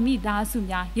သားသမီးမိသားစု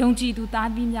များယုံကြည်သူသား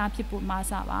သမီးများဖြစ်ဖို့မ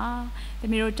ဆပါသ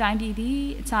မီးတို့တိုင်းပြည်သည်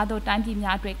အခြားသောတိုင်းပြည်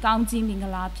များအတွက်ကောင်းကြီးမင်္ဂ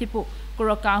လာဖြစ်ဖို့ကို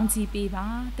ရောကောင်းကြီးပေးပါ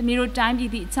သမီးတို့တိုင်းပြ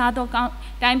ည်သည်အခြားသော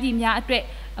တိုင်းပြည်များအတွက်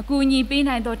အကူအညီပေး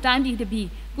နိုင်သောတိုင်းပြည်တစ်ပြည်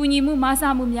ကူညီမှုမဆ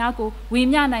မှုများကိုဝေ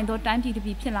မျှနိုင်သောတိုင်းပြည်တစ်ပြ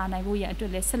ည်ဖြစ်လာနိုင်ဖို့ရအတွ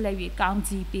က်လည်းဆက်လက်၍ကောင်း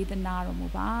ကြီးပေးသနာတော်မူ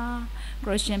ပါက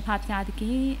ရောရှင်ဖဗျာသခ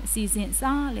င်အစီအစဉ်အ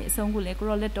စားလည်းအဆုံးကိုလည်းကို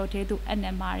ရောလက်တော်ထဲသို့အ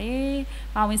နံ့ပါတယ်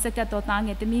ပါဝင်စက္ကပ်တော်သားင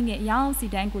ယ်တမီးငယ်အယောင်စီ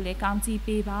တိုင်းကိုလည်းကောင်းကြီး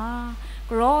ပေးပါ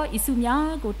ကရောဣစုများ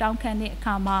ကိုတောင်းခံတဲ့အ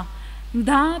ခါမှာလူ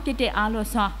သားဖြစ်တဲ့အားလို့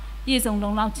ဆိုပြည့်စုံ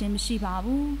လုံလောက်ခြင်းမရှိပါ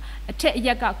ဘူးအထက်အရ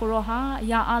က်ကကိုရောဟာအ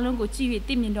ရာအလုံးကိုကြည့်၍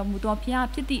သိမြင်တော်မူသောဘုရား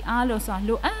ဖြစ်သည့်အားလို့ဆို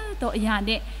လိုအပ်သောအရာ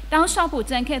နဲ့တောင်းလျှောက်ဖို့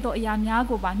ကြံခဲ့သောအရာများ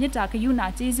ကိုပါမေတ္တာဂရုဏာ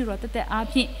ကျေးဇူးတော်တသက်အား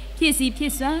ဖြင့်ဖြည့်ဆည်းဖြ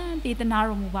ည့်စွမ်းပေးသနာ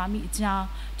တော်မူပါမိအကြောင်း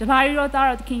တပါးရီတော်သား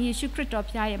တော်သခင်ယေရှုခရစ်တော်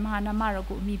ဘုရားရဲ့မဟာနာမတော်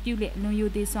ကိုအမိပြုလက်အလွန်ယို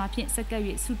သေးစွာဖြင့်စက္ကပ်၍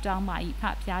ဆုတောင်းပါ၏ဖ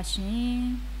ဖျားရှင်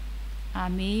အာ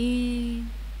မ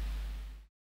င်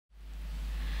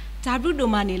ဂျာဘရုဒို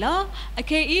မာနေလောအ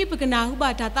ခေဤပကနာဟုပါ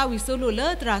ဒါတာဝီဆိုလိုလ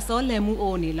တရာစောလဲမှု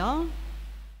အိုနေလော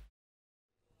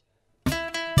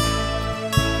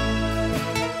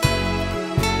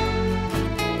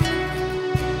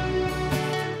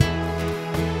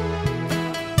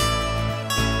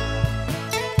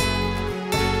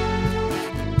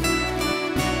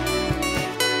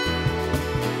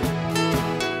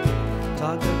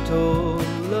တာကတို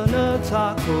လနတာ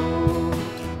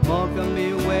ကိုမောကမီ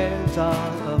ဝဲတာ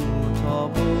အမှုတော်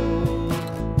ဘူး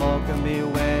မောကမီ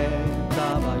ဝဲတာ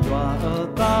မရွာအ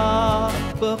တာ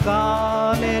ပကာ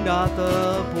နေတာတ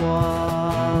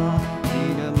ပွားဒီ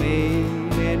နမေ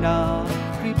နေတာ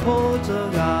ပြဖို့စ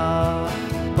ကား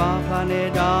ဘာခနေ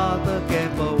တာတကယ်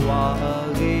ဘဝ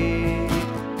ကြီး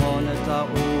ဘောနတာ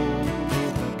အို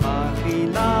ပါခီ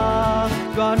လာ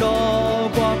ရွာတော်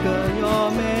ဘွားကညော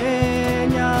မဲ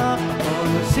ညာဘော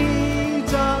နစီ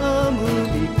ချာမှု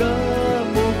ဒီက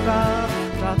မူခာ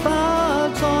တာ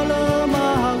ချောလမ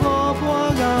ဟာ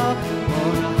ဘွားက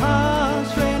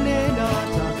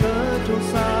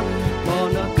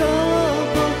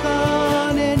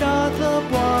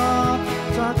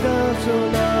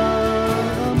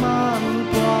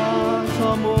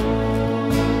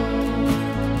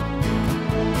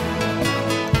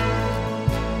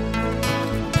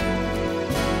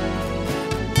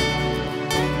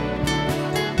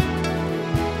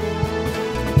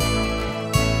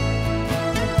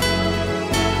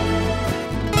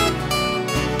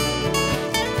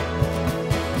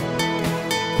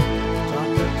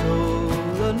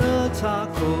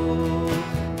taco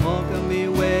Mokami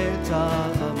we ta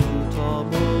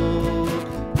amutobo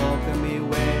Mokami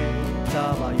we ta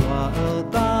ba ywa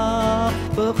ta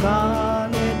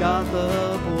Pekane da te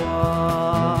boa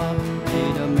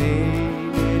Ida me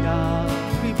da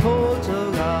pipo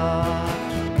tera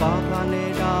Pakane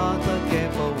da te ke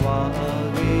boa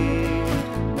agi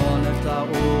Monata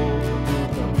o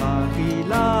tu ka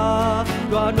kila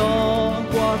Dwa no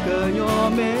kwa ke nyo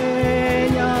me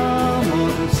nya mo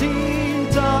si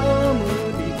ta mu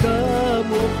di ke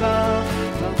muka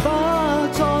Ta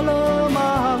cho lo ma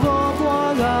ho kwa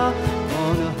ga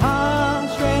on ha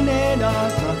shwe ne da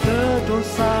ta ke do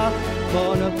sa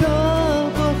on ke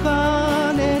pa kha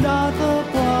ne da to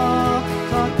kwa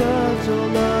ta ke cho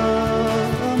lo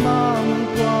ma mu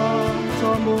kwa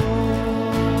cho mo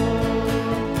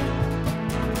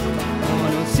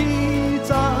on si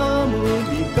ta mu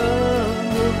di ke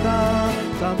muka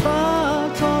ta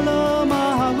cho lo ma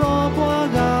ho kwa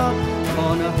ga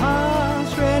on ha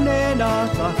shwe ne da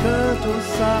ta ke do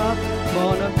sa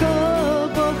on ke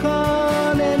pa kha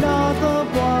ne da to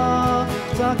kwa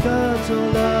ta ke cho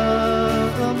lo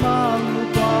ma mu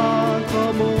kwa cho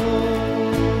mo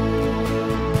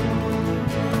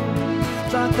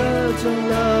ta ke cho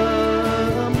lo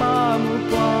ma mu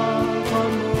kwa cho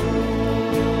mo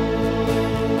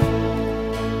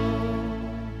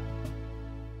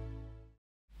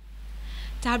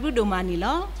ဒါဘုဒ္ဓမာနီ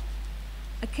လော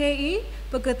အခေဤ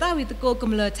ပကတဝီတကိုက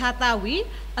မလချတာဝီ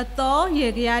အတော်ရေ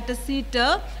ကရတစီတ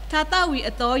သာတဝီ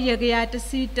အတော်ရေကရတ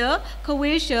စီတခ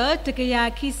ဝေးရှတကရ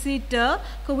ခိစီတ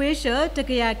ခဝေးရှတ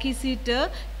ကရခိစီတ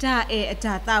ဒါအေအ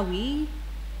တာတဝီ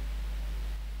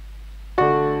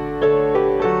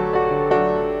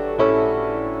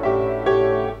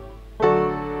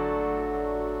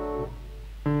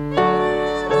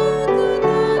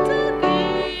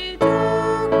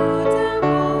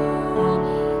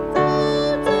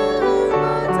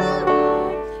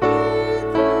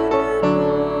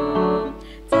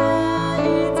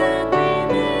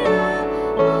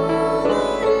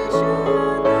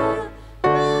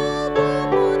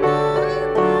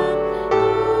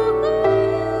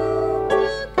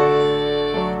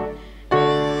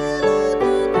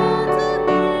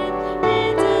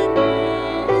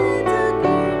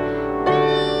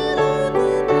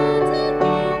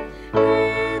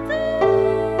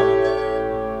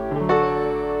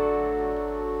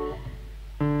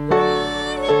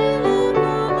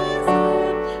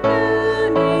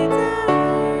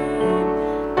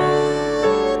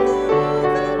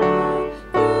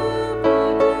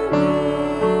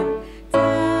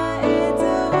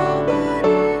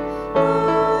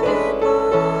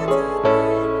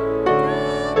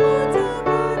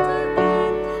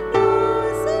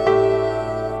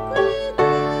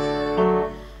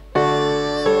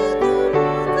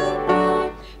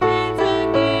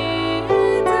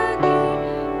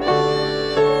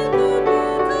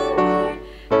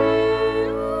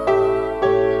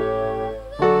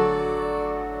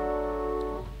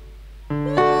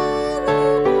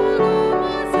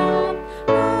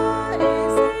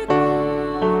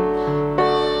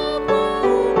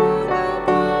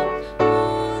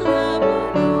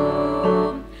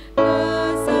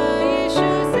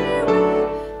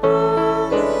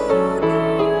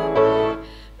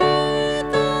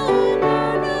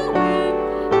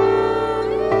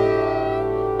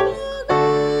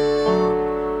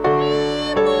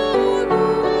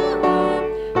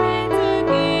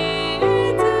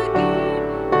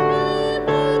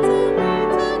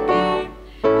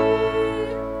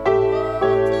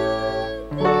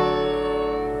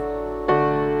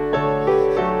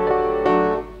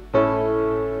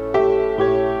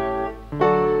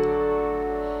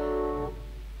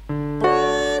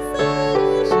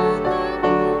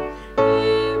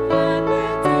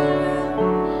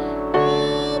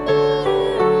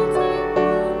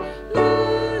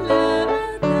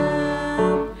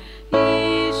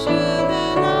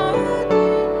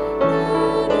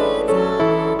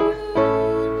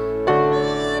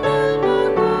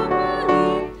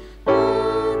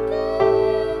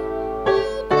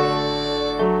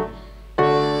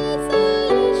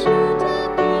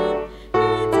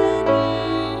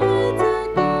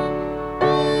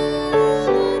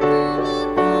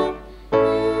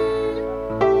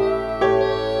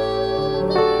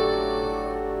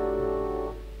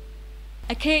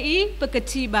ခေဤပက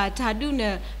တိပါဓာတုန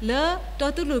လ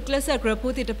တော်တုလူကလဆဂရ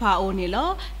ဖိုတိတဖာအိုနေလော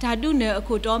ဓာတုနအ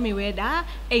ခုတော်မီဝဲတာ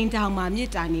အိမ်ထောင်မှာမြစ်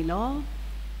တာနေလော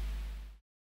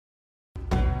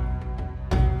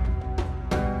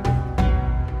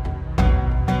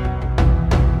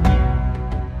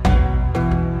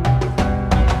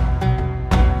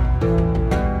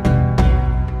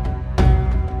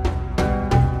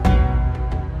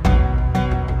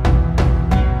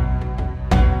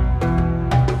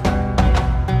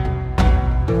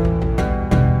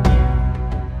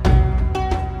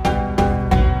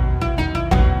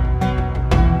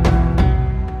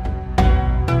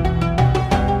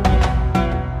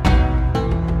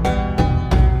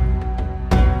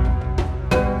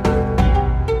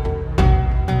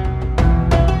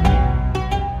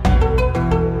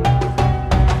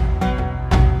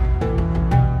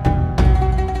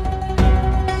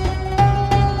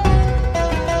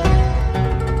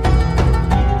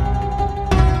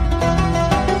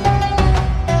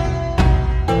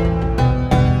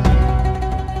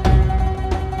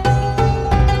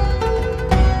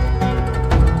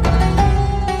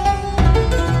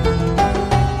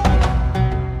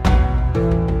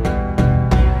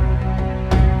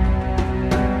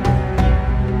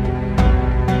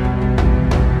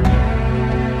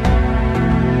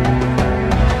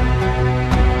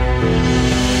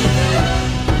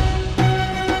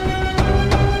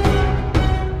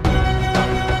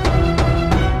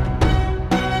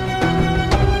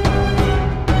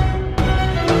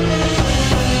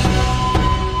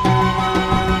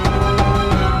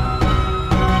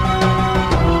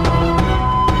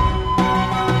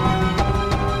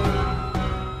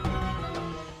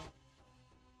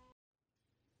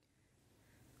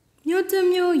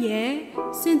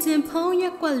ဖုံးရ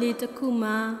က်ကွက်လေးတစ်ခု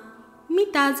မှာမိ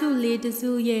သားစုလေးတ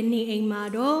စုရဲ့နေအိမ်မှာ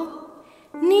တော့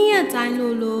နေ့ရက်တိုင်း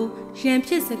လိုရန်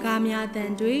ဖြစ်စကားများတ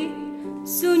န်တွေ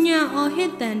စူညံအော်ဟ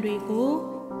စ်တန်တွေကို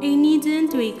အိမ်နီးချင်း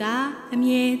တွေကအ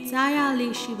မြဲကြားရလိ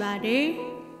မ့်ရှိပါတယ်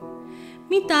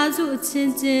မိသားစုအချ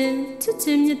င်းချင်းချစ်ချ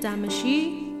င်းမြတ်တာမရှိ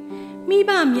မိ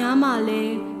ဘများမှလ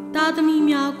ည်းသားသမီး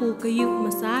များကိုဂရုမ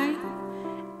စိုက်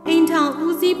အိမ်ထောင်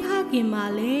ဦးစီးဖခင်မှ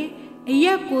လည်းအရ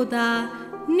က်ကိုသာ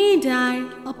နေ့တိုင်း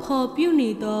အဖော်ပြုနေ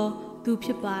သောသူဖြ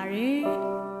စ်ပါတယ်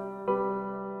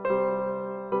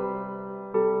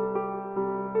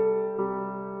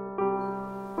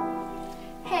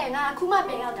ငါအခုမှ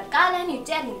ပြန်ရောက်တာကားလမ်းနေ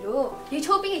ကြက်နေလို့ရေ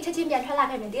ချိုးပြီးချက်ချင်းပြန်ထွက်လာ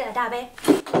ခဲ့မယ်တည်းဒါပဲ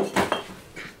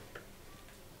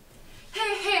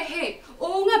ဟဲ့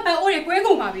အိုးငါပန်အိုးတွေကွဲ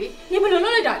ကုန်ပါပြီ你ဘယ်လိုလု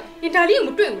ပ်လိုက်တာလဲ你ဒါလေးကိုမ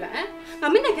တွေ့ဘူးလားဟမ်ငါ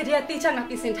မနေ့ကတည်းကတေးချငါ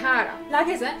ပြင်ဆင်ထားရတာလာ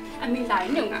ခဲ့စမ်းအမေလာရ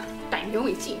င်ညုံကတိုင်မျိုး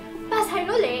ကြီးကြည့်ပါဆိုင်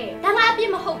လို့လေဒါငါအပြ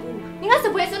စ်မဟုတ်ဘူးနင်ကစ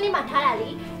ပွဲစွန်းနေမှထားတာလေ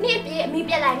နင့်အပြစ်အမေ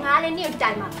ပြက်လိုက်ငါလည်းနင့်ကို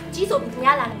တိုင်မှာကြီးဆိုပြီး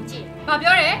များလာနေကြည့်ဘာ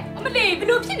ပြောတယ်အမလေးဘယ်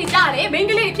လိုဖြစ်နေကြလဲမိန်း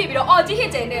ကလေးဖြစ်ပြီးတော့အော်ကြီးဟ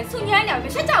စ်ကျဲနေဆူညမ်းညာမ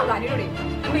ချက်ကြဘူးလားနင်တို့လေ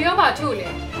အမေရောပါချို့လေ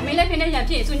အမေလည်းဖြစ်နေရန်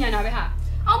ဖြစ်ဆူညမ်းတာပဲဟာ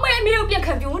အောင်မေအမေကိုပြန်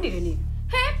ခံပြိုးနေတယ်နေ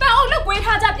ဟဲပန်အောင်လောက်ကွေး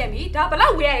ထားကြပြန်ပြီဒါဘလော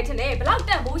က်ဝေးရတယ်ထင်တယ်ဘလောက်တ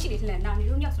န့်ဖို့ရှိနေထင်တယ်နာနေ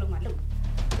လို့ညောက်စလုံးမှာလှုပ်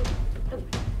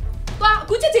သွားအ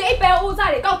ခုချက်ချင်းအိပ်ပန်အိုး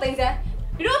စားတွေကောက်သိမ်းစမ်း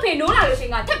ဒီတို့အဖေနိုးလာလို့ရှ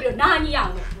င်ကထပ်ပြီးတော့နားကြီးရအော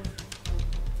င်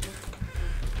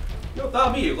又大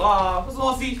米哇，不是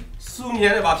我是数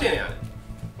年的把骗人的，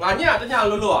俺伢这家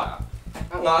路啊，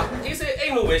俺这是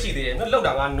ain't no关系的，那老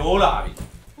当俺挪了的，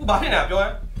我把骗人表演。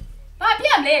ဘာပြ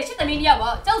မလဲရှစ်သမီးတယောက်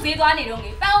ပေါ့ကြောက်သေးသွားနေတော့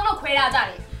လေပန်းအောင်လို့ခွဲထားကြ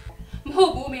တယ်မဟု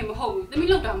တ်ဘူးအမေမဟုတ်ဘူးသမီး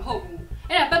လောက်တာမဟုတ်ဘူး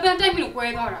အဲ့ဒါပန်းတိုက်ပြီးလို့ကွဲ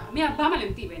သွားတာအမေကဘာမှလ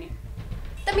ည်းမသိပဲနဲ့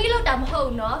သမီးလောက်တာမဟု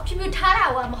တ်နော်ဖြူဖြူထားတာ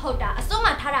ကမဟုတ်တာအစုံး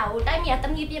မှထားတာကိုတိုင်းမီကသ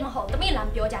မီးပြစ်မဟုတ်သမီးလာမ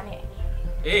ပြောကြနဲ့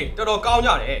အေးတော်တော်ကောင်းကြ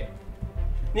တယ်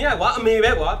နင်ကကွာအမေ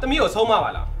ပဲကွာသမီးကိုဆုံးမ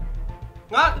ပါလား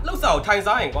ငါလှုပ်စာကိုထိုင်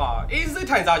စားရင်ကွာအေးစစ်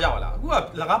ထိုင်စားကြပါလားအခုက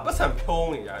လကားပတ်စံဖြုံး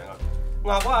နေကြတယ်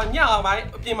ငါကွာညပိုင်း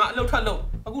အပြင်မှာအလုပ်ထွက်လို့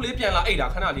အခုလေးပြန်လာအိတ်တာ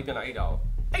ခဏလေးပြန်လာအိတ်တာ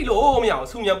အဲ့လို့မရအောင်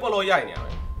ဆူညံပွက်လို့ရိုက်နေရတ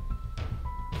ယ်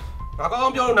ငါကော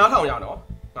င်းပြောလို့နားထောင်ရနော်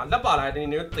ငါလက်ပါလိုက်နေ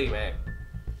နေသိမယ်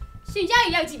ရှင်ရရ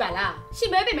င်ရိုက်ကြည့်ပါလားရှင်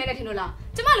မဲပင်မဲနဲ့ထင်လို့လား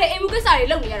ကျမလည်းအိမ်မှုကိစ္စတွေ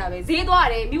လုပ်နေရတာပဲဈေးသွားရ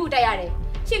တယ်မိဖို့တက်ရတယ်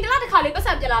ရှင်တလားတစ်ခါလေးပတ်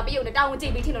စံပြလာပြီးုံနဲ့တာဝန်ကျိ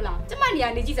တ်ပြီးထင်လို့လားကျမနေရာ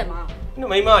နေကြည့်စမ်းပါနင်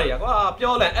မိမတွေကကွာ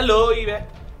ပြောလိုက်အဲ့လိုကြီးပဲ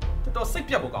တော်တော်စိတ်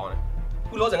ပြတ်ဖို့ကောင်းတယ်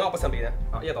ခုလောစံငါ့ပတ်စံပေးတယ်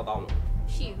ဟာအဲ့ရတော့တောင်းလို့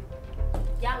ရှိ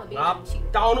ရမှာပေးငါ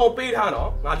တောင်းတော့ပေးထားနော်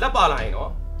ငါလက်ပါလိုက်နော်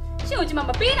ရှင်ကိုကျမ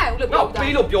မပေးနိုင်ဘူးလို့ပြောတာ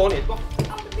ပေးလို့ပြောနေတော့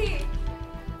အောင်မသိ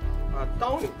ဟာတော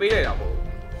င်းပေးလိုက်တာပေါ့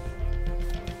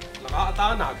လကားအ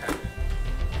သားနာခံ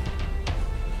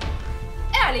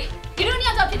အဲ့ဒါလေဒီလိုနှစ်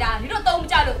ယောက်ကြောက်ဖြစ်တာဒီလိုတုံးမ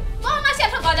ကြလို့သွားငါရှက်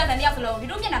ထွက်သွားကြတဲ့နှစ်ယောက်စလုံးဒီ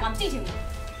လိုမျက်နှာကမကြည့်ချင်ဘူး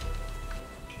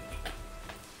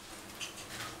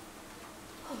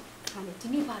ဟာလေဒီ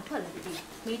နေ့ဘာထွက်လာပြီ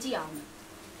မေးကြည့်အောင်ဟ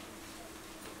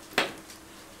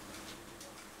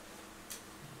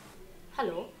ယ်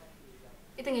လို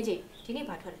ဒီတငယ်ချင်းဒီနေ့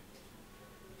ဘာထွက်လဲ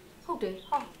ဟုတ်တယ်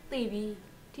ဟာတေးပြီ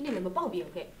ဒီနေ့လည်းမပေါက်ပြီဟု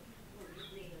တ်ကဲ့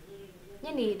ည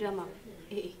နေအတွက်မှာ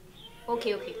အေးโอเค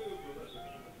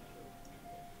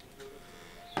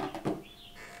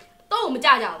တော့မကြ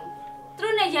ကြဘူးသူ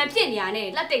တို့နဲ့ရန်ဖြစ်နေရနဲ့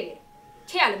လက်တိတ်တယ်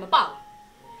ချက်ရလည်းမပေါက်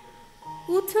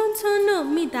ဦးချွန်းချွန်းတို့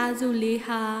မိသားစုလေး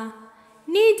ဟာ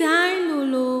နေ့တိုင်း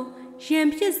လိုရန်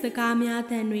ဖြစ်စကားများ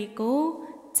တန်တွေကို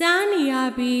ကြားနေရ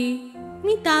ပြီး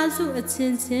မိသားစုအချ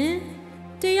င်းချင်း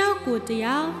တယောက်ကိုတ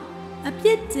ယောက်အပြ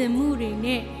စ်တင်မှုတွေ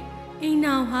နဲ့အိမ်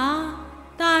တော်ဟာ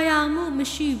တာယာမှုမ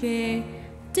ရှိပဲ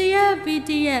တရက်ပြီး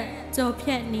တရက်ကြော်ဖြ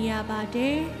တ်နေရပါတ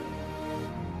ယ်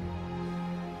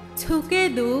ထိုကဲ့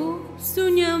သို့စူ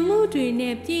ညံမှုတွေ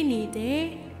နဲ့ပြည့်နေတဲ့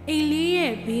အိမ်လေး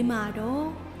ရဲ့ဘေးမှာတော့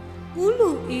ဦး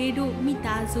လူအေးတို့မိ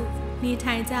သားစုနေ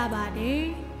ထိုင်ကြပါတယ်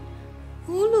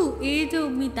ဦးလူအေးတို့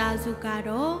မိသားစုက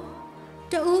တော့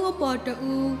တဦးအပေါ်တ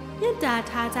ဦးမြတ်တာ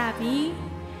ထားကြပြီး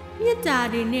မြတ်တာ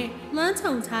တွေနဲ့လွမ်း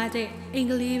ခြုံထားတဲ့အင်္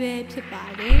ဂလိပ်ပဲဖြစ်ပါ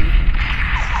တယ်။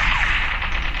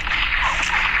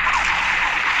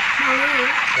မောင်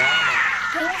လေး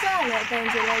ခေါင်းစားရတဲ့အတန်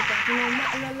ကြီးလိုက်တာဒီနေ့မှ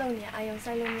အလုပ်လုပ်နေအာရုံ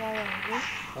စိုက်လို့မရတော့ဘူး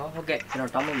။ဟုတ်ကဲ့ကျွန်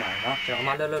တော်တောင်းပန်ပါတယ်နော်။ကျွန်တော်အမ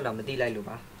လှုပ်တာမသိလိုက်လို့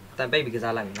ပါ။အတန်ပိတ်ပြီးက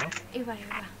စားလိုက်မယ်နော်။အေးပါ။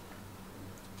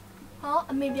ဟော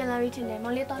အမေပြန်လာပြီထင်တယ်မော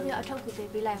င်လေးတော့ပြအထောက်ကူ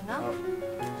ပေးလိုက်အောင်နော်။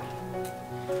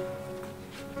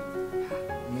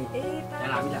အေးပါ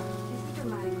လာပြီလား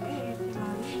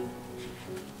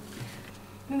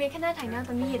မမေခဏထိုင်နော်သ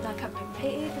မီးရေသွားခတ်မယ်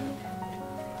အေးသမီး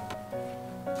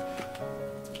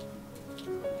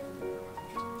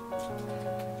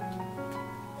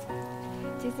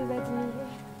ကျေးဇူးပဲသမီး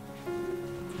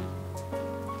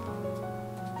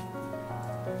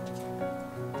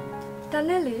တ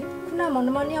နေ့လေခုနမောင်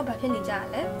နှမနှစ်ယောက်ဘာဖြစ်နေကြရ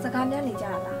လဲစကားများနေကြရ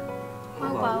လားဟု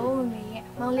တ်ပါဘူးမမေရဲ့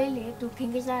မောင်လေးလေသူခင်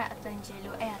ကိစ္စရအတန်ကျဲ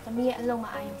လို့အဲ့ဒါသမီးရဲ့အလုံးမ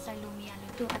အာရုံစိုက်လို့မရ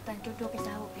လို့သူအတန်တိုးတိုးကိစ္စ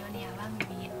ကိုပြောနေရပါမ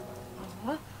မီးရဲ့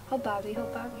ဟုတ်ပါပြီ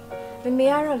မမေ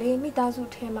ကတော့လေမိသားစု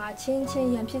ထဲမှာချင်းချင်း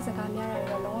ရံဖြစ်စကားများတာ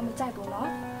တော့လုံးဝမကြိုက်ဘူးနော်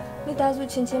မိသားစု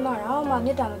ချင်းချင်းမှတော့မှ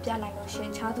မေတ္တာမပြနိုင်လို့ရှင်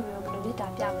ချားသူတွေကိုဘယ်လိုမေတ္တာ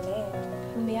ပြမလဲ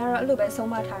မမေကတော့အဲ့လိုပဲ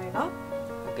ဆုံးမထားတယ်နော်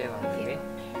ဟုတ်ကဲ့ပါမေ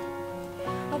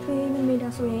အဖေမမေဒါ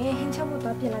ဆိုရင်ဟင်းချက်ဖို့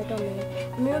တော့ပြင်လိုက်တော့မယ်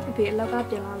အမေတို့ဖေအလောက်က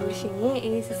ပြင်လာလို့ရှိရင်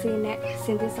အေးစစ်စစ်နဲ့စ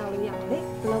င်သစ်ဆောင်လို့ရတယ်လေ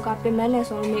အလောက်ကပြင်မနဲ့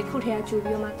ဆိုတော့မေခုထဲကကျူ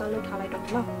ပြီးမှတော့လုပ်ထားလိုက်တော့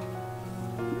နော်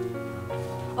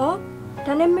အော်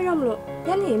ဒါနဲ့မရမလို့ည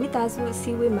နေမိသားစုအစ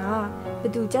ည်းအဝေးမှာဘ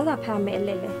ယ်သူစမ်းစာဖတ်မယ်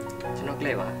လဲကျွန်တော်က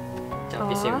လေးပါကျွန်တော်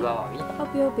ပြင်ဆင်ပြီးပါပြီဟု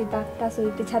တ်ပြီဒါဆို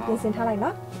တခြားပြင်ဆင်ထားလိုက်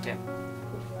နော်ဟုတ်ကဲ့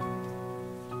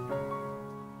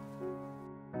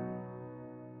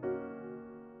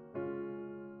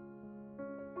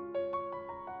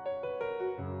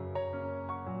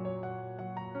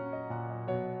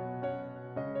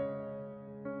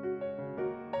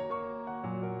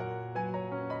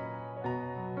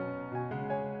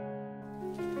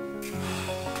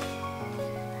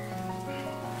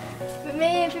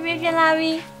ဖေပြန်လာ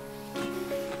ပြီ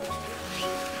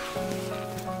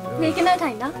မေကနဲ့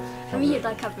ထိုင်နော်မမီးရ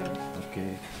တော့ခပ်ပြီโอเค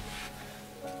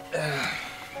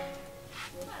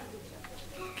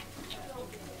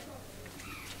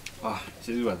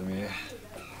ကျေးဇူးပါသမီး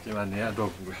ဒီမှာနေရတော့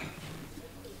ဘူးပဲ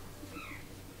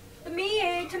သမီးရေ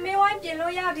ထမင်းဝိုင်းပြင်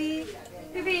လို့ရပြီ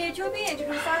ဖေရေချိုးပြီးရင်ဒီ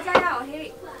လိုစားကြရအောင်ဟေ့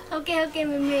ဟုတ်ကဲ့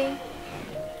မမီး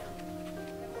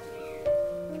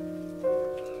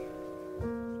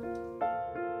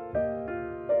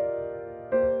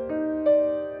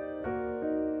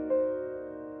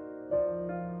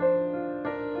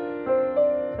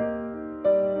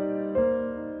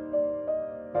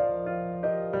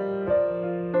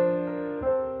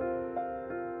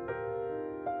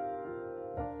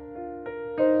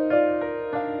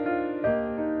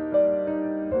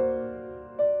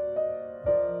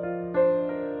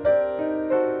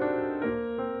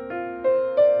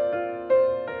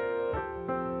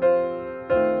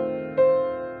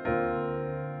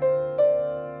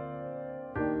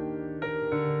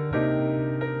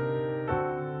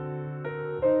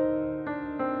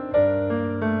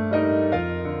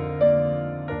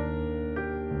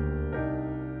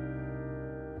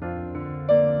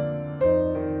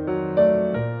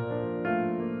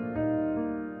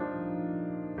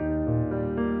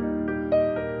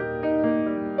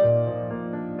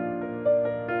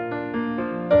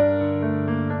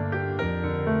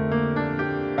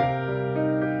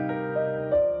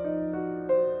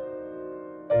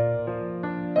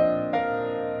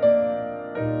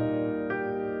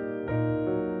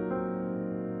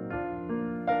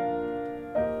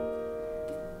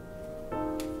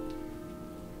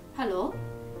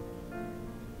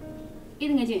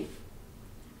အေးငယ်ချင်း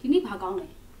ဒီနေ့ဘာကောင်းလဲ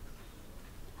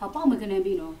ဟာပေါက်မကနေ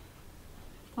ပြီနော်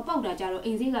ဘာပေါက်တာကြတော့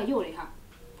အိမ်စင်းကညို့တယ်ဟာ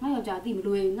ငါယောက်ျားသိမ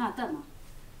လို့ငါတက်မှာ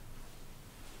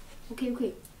โอเค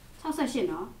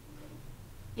68နော်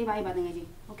အေးပါတငယ်ချင်း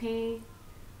โอเค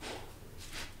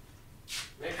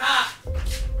မေခ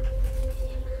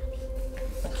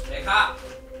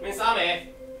မင်းစားမယ်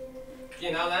ပြ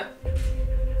င်အောင်လား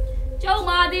ကျုံ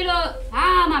မာသေးလို့ဘာ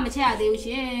မှမချက်ရသေးဘူး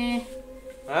ရှင်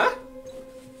ဟမ်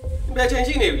ဘယ်ချိန်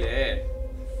ရှိနေပြီလဲ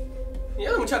你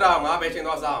怎么吃到我白青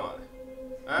到啥嘛？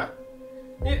啊？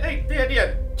你哎，这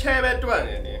车呗转的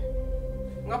你，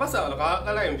我把手了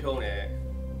个来用票呢。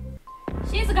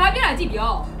先是改变了几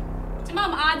标，这妈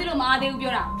妈阿的了妈的有标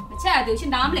了，没吃的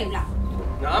先拿不来了。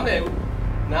拿不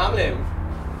来，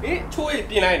你出一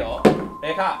边来喏，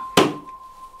来看，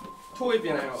出一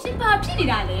边来喏。先把屁你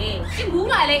来嘞，先木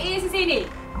来嘞，哎是谁呢？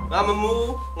我们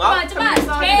木，我这妈车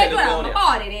转了，没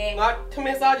包的嘞。我他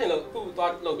们杀进了，不抓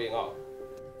路边哦。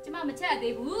ကျမမချက်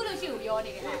သေးဘူးလို့ရှိကိုပြော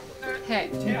နေတယ်ဟာဟဲ့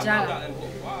ကြားလား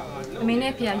အမေ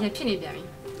နဲ့ဖေရရက်ဖြစ်နေပြန်ပြီ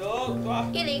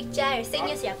အေးလေကြားရစိတ်ည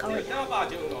စ်စရာကောင်းတယ်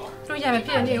တို့ရမယ်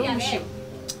ဖြစ်နေဦးမရှိ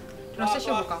ဘူးတို့ဆက်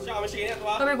ရှုပ်ဖို့ကောင်းတော်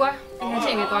ပြီကွာငါ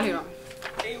ချိန်နေသွားနေတော့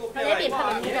ဘာလဲပြင်ဖတ်မ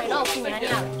နေတော့ခုမှန်းရတ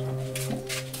ယ်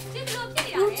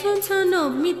ဦးချွန်းချွန်းတို့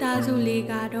မိသားစုလေး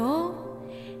ကတော့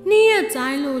နေ့ရက်တို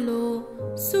င်းလို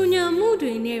စူညံမှု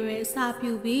တွေနဲ့ပဲအစာ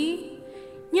ပြုပြီး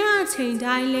ညအချိန်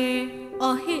တိုင်းလဲ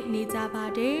အော်ဟစ်နေကြပါ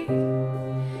တယ်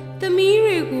။သမီး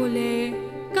တွေကိုလည်း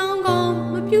ကောင်းကောင်း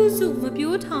မပြုစုမ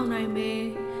ပြိုးထောင်နိုင်ပဲ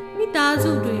မိသား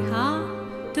စုတွေဟာ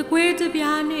တကွဲတ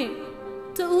ပြားနဲ့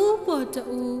တူပေါ်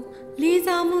တူလေး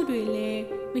စားမှုတွေလည်း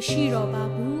မရှိတော့ပါ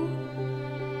ဘူး။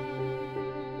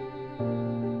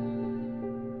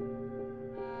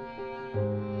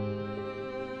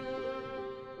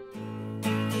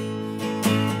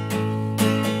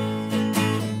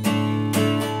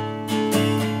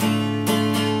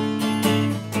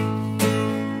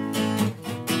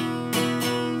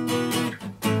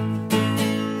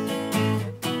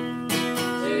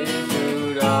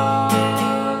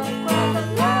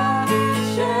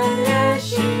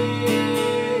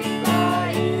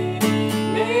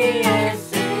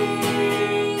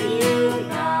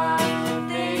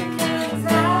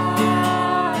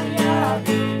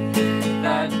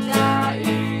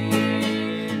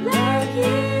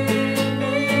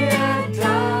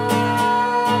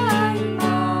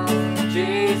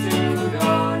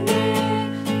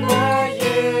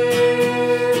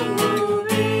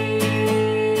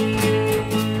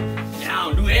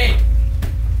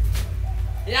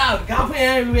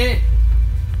 lui.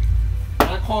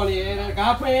 Nó khó đi,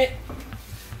 gà phê.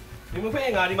 Mình muốn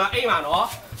phê ngà đi mà ấy mà nó.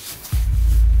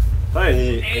 Đấy,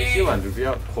你希望就比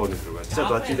较khó đi rồi,这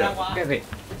多几点？cái gì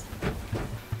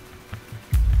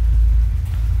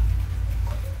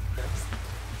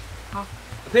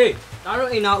Phê, đó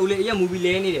rồi nào ule ya movie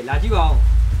lên đi để là chứ không?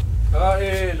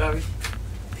 là đi.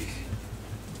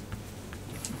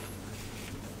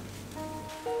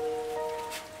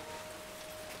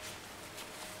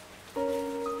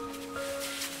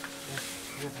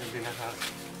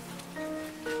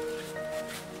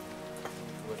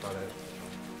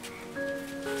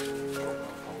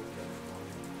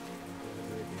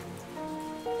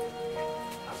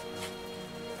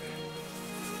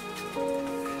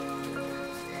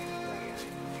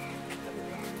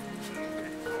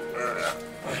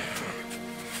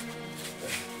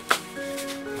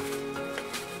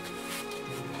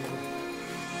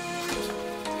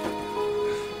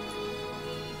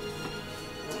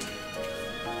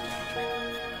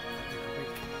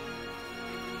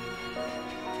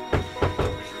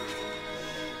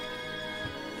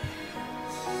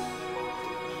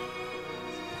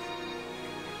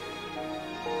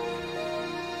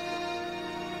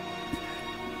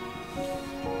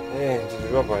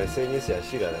如果把生意写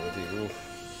起来了，我就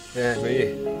没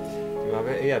ဒီမှာ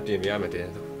ပဲအဲ့ရပြင်ပြရမယ်တဲ့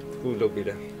ခုလုပ်ပြီး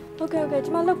လဲ Okay ကျွ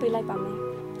န်မလုပ်ပေးလိုက်ပါမယ်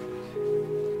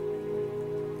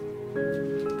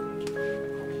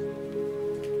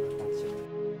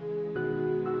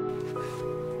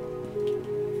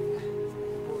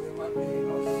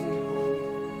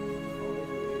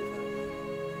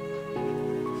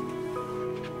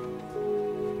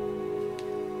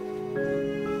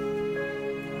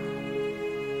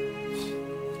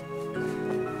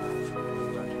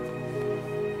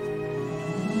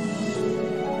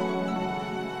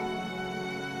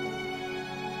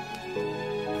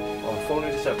ဖုန်း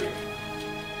လေးဆက်ပြီး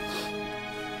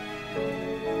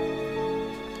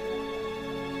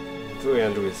သူ့ရ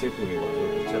န်လူစိတ်ပူနေပါလို့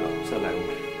ချက်တော့ဆက်လိုက်ဦးမ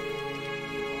ယ်ဟ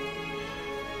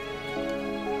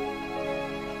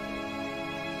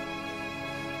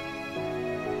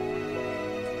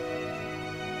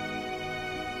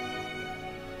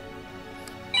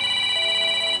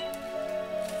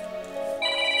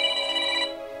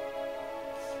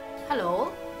လို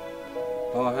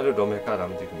ဟောဟယ်လိုဒေါ်မေခါတာ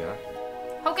မသိဘူးညာ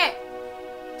ဟုတ်ကဲ့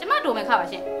ကျမဒိုမဲခါပါ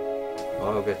ရှင်ဟု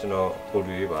တ်ကဲ့ကျွန်တော်ပို့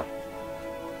လူရေးပါ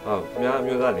ဟုတ်ခင်ဗျားအ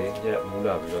မျိုးသားလေးရက်မူ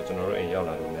လာပြီးတော့ကျွန်တော်တို့အိမ်ရောက်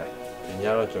လာလို့ညဒီည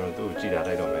တော့ကျွန်တော်သူ့ကိုကြည်လာ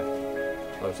လိုက်တော့မယ်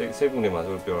ဟုတ်စိတ်ပူနေမှာ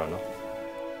ဆိုပြောတာနော်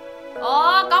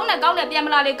အော်ကောင်းတယ်ပြန်မ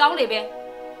လာလေကောင်းလေပဲ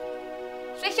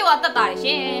စိတ်ရှုပ်ရတတ်တာလေရှ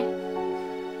င်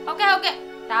ဟုတ်ကဲ့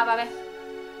ဒါပါပဲ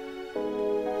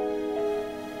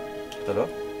တယ်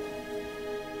လို့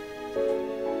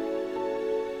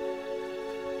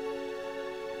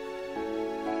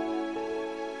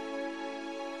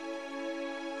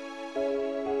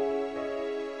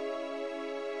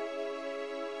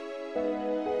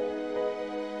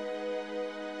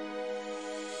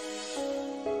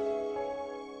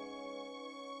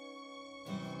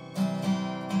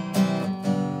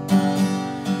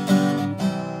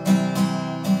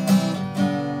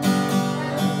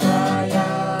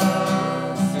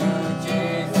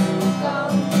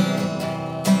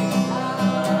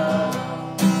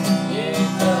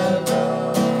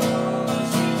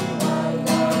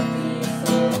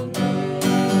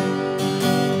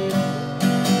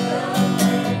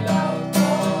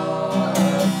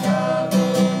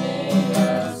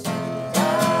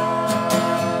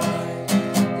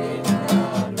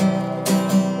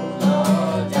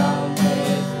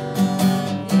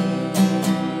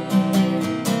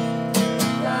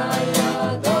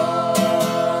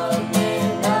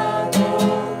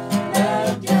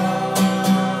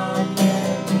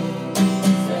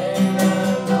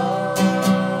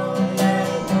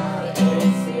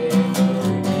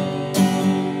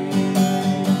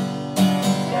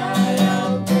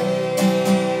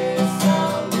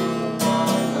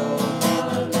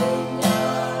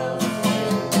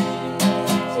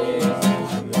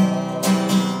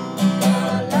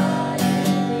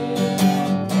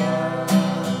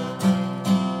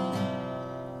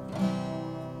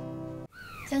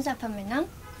ဖတ်မယ်နော်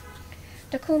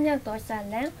တခုမြောက်သောဇာ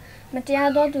လံမတရား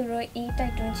သောသူတို့ဤတို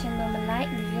က်တွန်းခြင်းတို့မလိုက်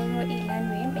လူတို့ဤလမ်း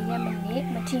တွင်မရက်မနေ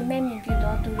မထီမဲ့မြင်ပြု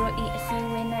သောသူတို့ဤအစည်းအ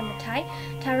ဝေး၌မထိုင်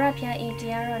သာရဖျားဤတ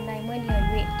ရားတော်၌မွေ့လျော်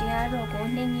၍တရားတော်ကို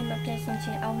နှိမ့်ညင်မပြတ်ဆင်ခြ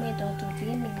င်းအောက်မေ့တော်သူသ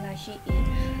ည်မင်္ဂလာရှိ၏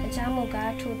အကြောင်းမူ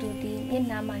ကားထိုသူသည်မျက်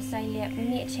နာမှဆိုင်လျက်မိ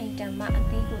မိအချိန်တန်မှအ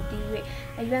သီးကိုတီး၍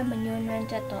အရွက်မညှိုးနွမ်း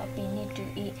တတ်သောအပင်နှင့်တူ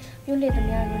၏ပြုလေသ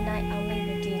မျှတို့၌အောင်လိမ့်မ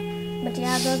ည်မတ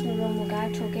ရားသောသူတို့မူကား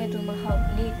ထိုကဲ့သို့မဟုတ်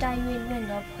လေတိုက်၍လွင့်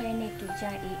သော ဖွဲ့နေတူကြ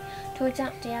၏ထို့ကြော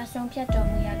င့်တရားဆုံးဖြတ်တော်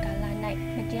မူရာကာလ၌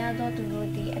မတရားသောသူတို့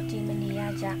သည်အတည်မနေရ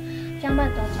ကြဖြောင့်မ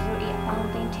တ်သောသူတို့၏အပေါင်း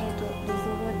အသင်းထဲသို့လူ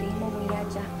တို့သည်မဝင်ရ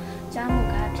ကြကြောင့်မူ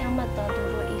ကားဖြောင့်မတ်သောသူ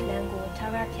တို့၏လမ်းကိုထာ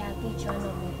ဝရဘုရားသိကျွမ်း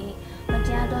တော်မူ၏မတ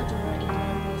ရားသောသူတို့၏လ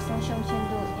မ်းကိုဆုံးရှုံးခြင်း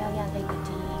သို့ရောက်ရလိမ့်မည်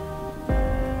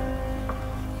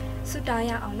ဆုတောင်း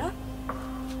ရအောင်နော်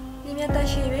ညီမြတ်တ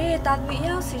ရှိ၍တာသမီအ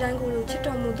ရောက်စီတိုင်းကိုချစ်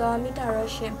တော်မူသောမေတ္တာ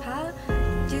တော်ရှင်ဖာ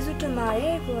ကျေးဇူးတင်ပါတ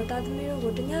ယ်ကိုရောတာသမီတို့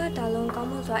ကိုတညတာလုံးကောင်း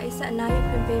မွန်စွာအိပ်ဆက်အနားရ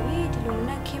ခွင့်ပေးပြီးဒီလို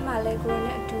နဲ့ခင်းမှလဲကိုရော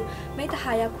နဲ့အတူမိတ္တ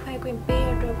ဟာရခွဲခွင့်ပေးရ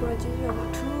တော့ကိုရောကျေးဇူးတော်ကို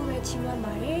ထူးပဲချီးမွမ်း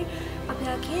ပါတယ်အ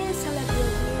ဖေခင်ဆက်လက်ပြီး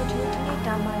ဒီနေ့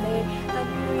တာမှလဲတာ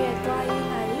သမီတို့ရဲ့တွားရင်း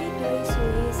လာရေးပြောဆို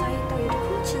ရေးစာရေးတော်ရေးတစ်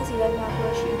ခုချင်းစီလိုက်မှာကို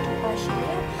ရောရှိတူပါရှိတ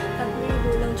ယ်တာသမီ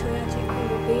တို့လုံခြုံရခြင်းကို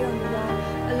ပေးရမလား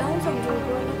အလုံးစုံတို့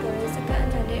ကိုရောကိုရောစကန်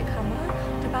တဲ့အခါမှာ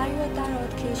တပါးရတာတော်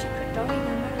ခေရှိခရစ်တော်ရဲ့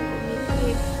နာမတော်ကိုမြည်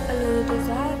ပြီးအလိုတ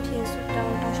စားဖြစ်ဆုတော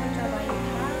င်းတောင်းကြပါရဲ့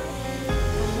ဟာ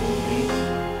အာမင်ဒီ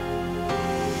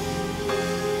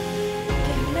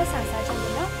နေ့ဆာဆာချင်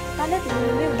လို့ဒါနဲ့ဒီ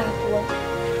လိုမျိုးလာ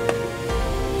ပေါ့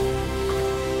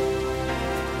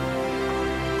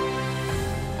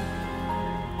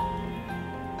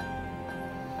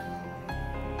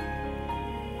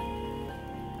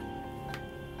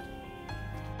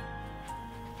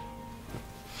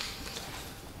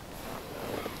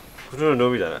ခုတို့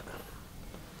နိုးပြီလား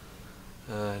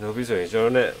နိုးပြီဆိုရင်ကျွန်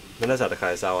တော်နဲ့မနက်စာတစ်ခါ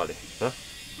စားပါလေနော်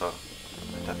ဟုတ်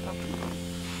တက်တာ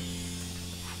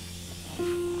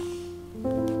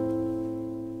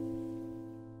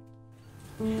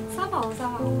စားပါအောင်စား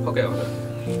ပါအောင်ဟုတ်ကဲ့ဟုတ်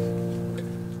ကဲ့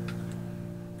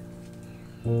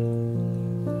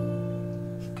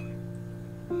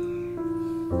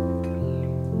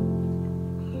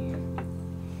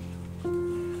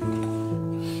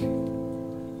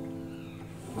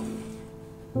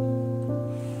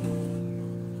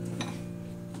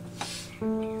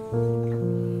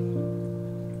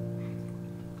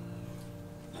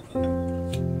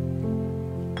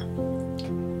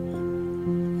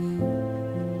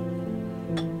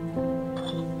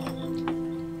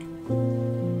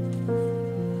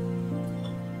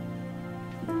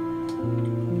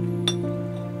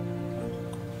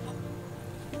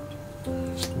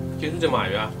ကျေးဇူးတင်ပါတ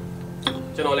ယ်ဗျာ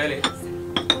ကျွန်တော်လဲလေ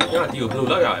ညဒီကိုဘယ်လို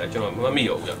လောက်ရလဲကျွန်တော်မမိ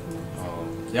တော့ဘူး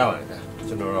ဗျာရပါတယ်ဗျာ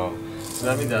ကျွန်တော်တော့စ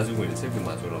နာမိသားစုဝင်စိတ်ကူ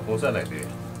မှာဆိုတော့ပုံဆက်လိုက်သေးတယ်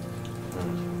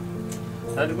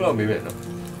အဲ့ဒီကတော့မေးမယ်နော်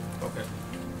ဟုတ်ကဲ့ခင်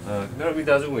ဗျားမိ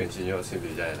သားစုဝင်ချင်းရောအဆင်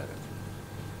ပြေကြရလား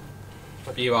မ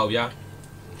ပြေပါဘူးဗျာ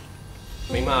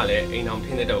မိမကလည်းအိမ်အောင်ထ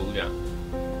င်းနေတော့ဘူးဗျာ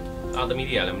အာသမီး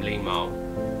တွေကလည်းမလိမ္မာအောင်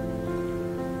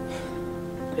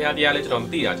တရားလည်းကျွန်တော်မ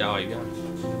သိတာကြားပါဘူးဗျာ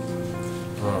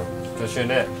ကျွန်ရှင်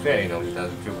နဲ့ဖဲ့အိမ်တော်မိသား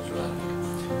စုပြုတ်ဆိုတာ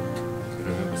ဒီ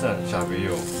လိုမျိုးပတ်စံရှာပေး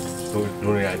ရုံလူ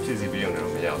တွေအဖြစ်စီပေးရုံလည်း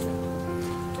မရဘူး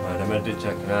။နံပါတ်1ချ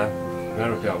က်ကငါ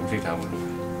တို့ပြောင်းထိထားမှုလို့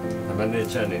နံပါတ်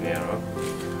2ချက်အနေနဲ့ကတော့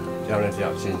ကြောင်နဲ့ကြော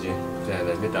င်ရှင်းချင်းကျန်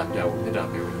တဲ့မေတ္တာပြဖို့မေတ္တာ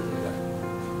ပေးဖို့လိုတယ်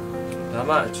။ဒါ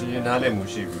မှအချင်းနားလည်မှု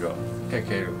ရှိပြီးတော့ခက်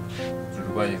ခဲလို့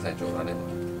လူကရင်ဆိုင်ကြုံလာတယ်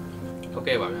။ဟုတ်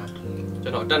ကဲ့ပါဗျာကျွ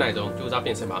န်တော်အတက်နိုင်ဆုံးစူးစမ်းပြ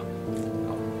င်ဆင်ပါအ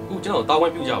ခုကျွန်တော်တောင်းဝဲ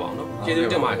ပြုကြပါအောင်နော်ကျေး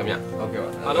ဇူးတင်ပါတယ်ခင်ဗျာဟုတ်ကဲ့ပါ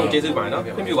အားလုံးကျေးဇူးပါတယ်နော်ပြ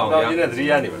င်ပြပါအောင်ဗျာဒီနေ့သတိ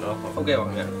ရနေပါနော်ဟုတ်ကဲ့ပါခ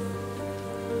င်ဗျာ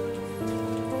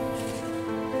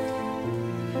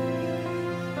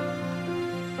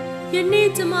ယနေ့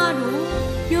ကျမတို့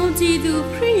ယုံကြည်သူ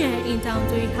ခရစ်ယာန်အင်တောင်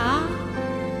တွေဟာ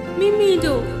မိမိ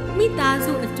တို့မိသား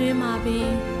စုအတွင်းမှာပင်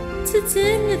ချစ်ချ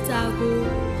င်းမြတ်တာကို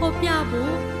ဖော်ပြ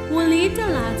ဖို့ဝန်လေးတ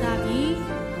က်လာကြပြီး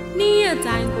နေ့ရက်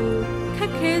တိုင်းကိုခ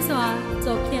က်ခဲစွာ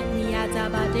ကြော်ဖြတ်နေရကြ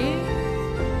ပါတယ်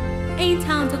အိမ်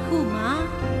ထောင်တစ်ခုမှာ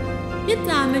မြတ်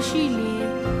တာမရှိလေ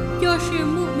ပျော်ရွှင်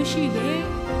မှုမရှိလေ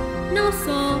နောက်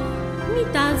ဆုံးမိ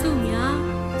သားစုများ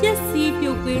ပျက်စီး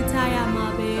ပြုတ်ကွေးကြရမှာ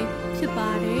ပဲဖြစ်ပါ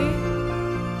တယ်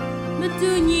မ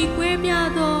တူညီကွဲပြား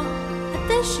သောအသ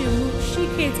က်ရှင်မှုရှိ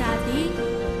ခဲ့ကြသည်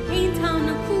အိမ်ထောင်တ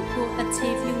စ်ခုကိုအခြေ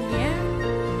ပြုရန်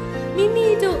မိမိ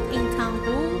တို့အိမ်ထောင်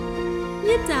ကို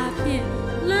မြတ်တာဖြင့်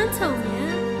လွှမ်းခြုံရ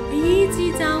န်အရေး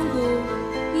ကြီးကြောင်းကို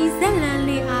ဤဇက်လန်း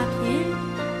လေးအားဖြင့်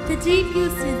တတိပြု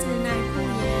စင်ကြင်နိုင်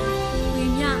ဖို့ရန်ဝေ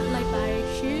မျှလိုက်ပါရ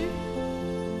ရှင်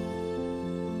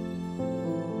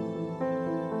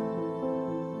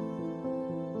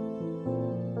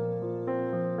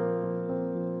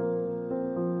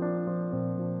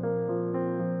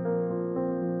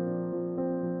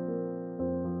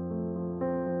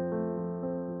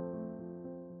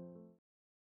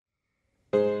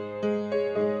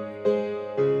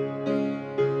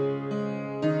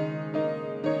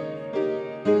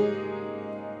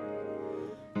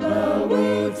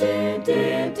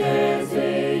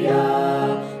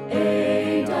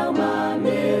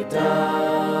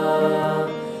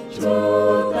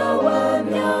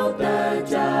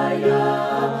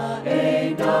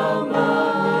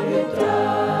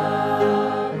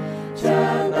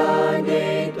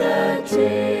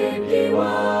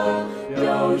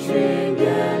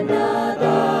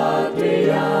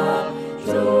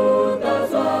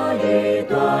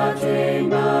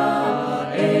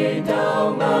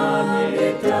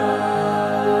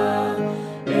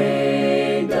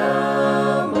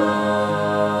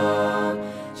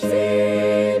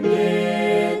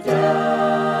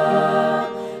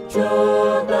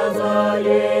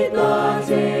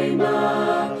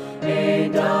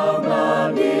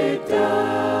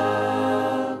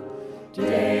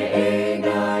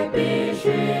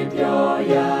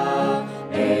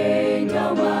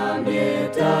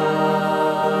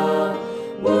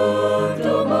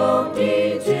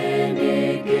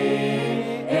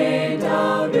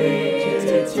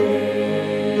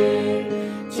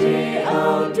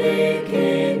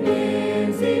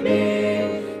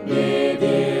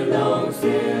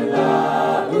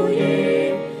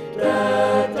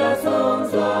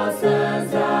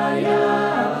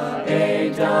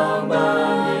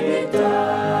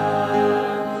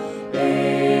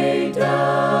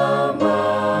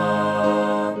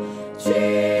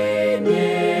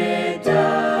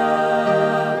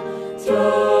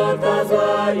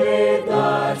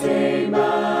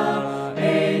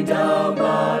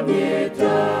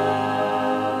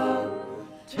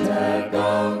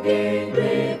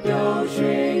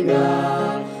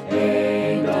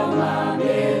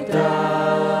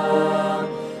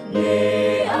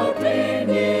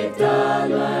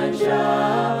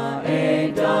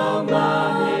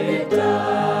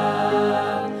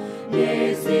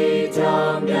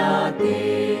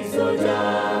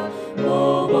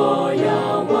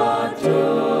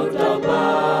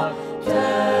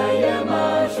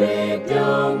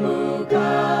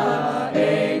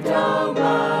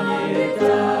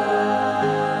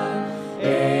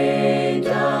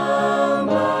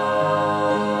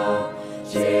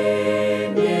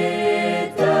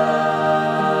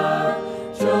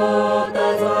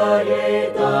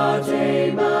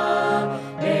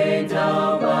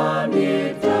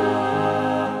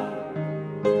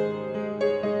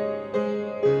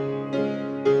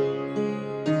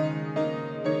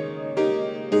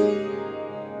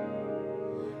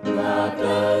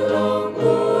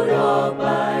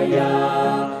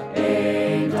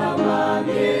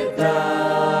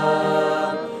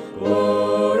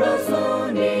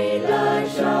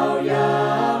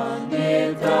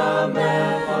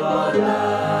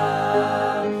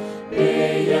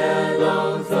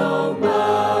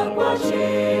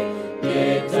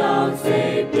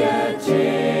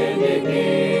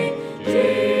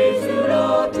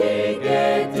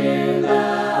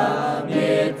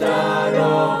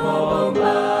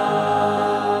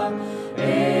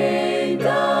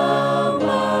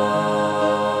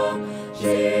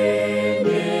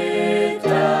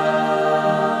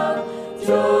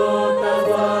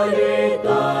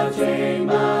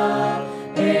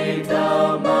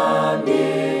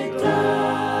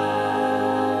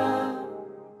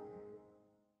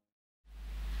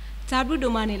ဇာဘလူ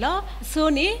ဒိုမာနီလာဆို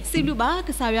နေစီဘလူပါက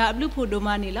စားရဘလူဖို့ဒို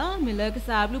မာနီလာမီလက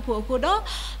စားဘလူဖို့အခုတော့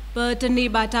ပတနေ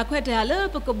ပါတာခွက်တယ်လေ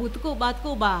ပကဘူတကိုပါတ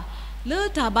ကိုပါလေ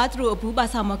တာဘတ်ရူအဘူပါ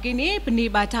ဆာမကင်းနေပနေ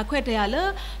ပါတာခွက်တယ်လေ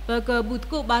ပကဘူတ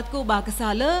ကိုပါတကိုပါက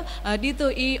စားလေဒီ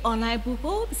တိုအီအွန်လိုင်းဘူး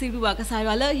ကိုစီဘလူပါကစားရ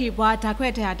လေဟေဘွားတာခွ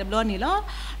က်တယ်တဘလို့နေလော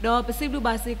တော့ပစီဘလူ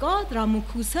ပါစီကိုဒရမ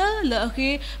ခုဆာလေခေ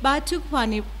ဘာထုခွာ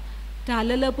နေဒါ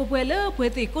လလပပွဲလပွဲ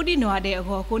တိကိုဒီနွားတဲ့အ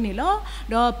ခေါ်ကိုနေလော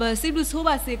တော့ပစီဘလူဆို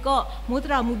ပါစေကောမုဒ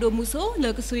ရာမူဒိုမူဆိုလ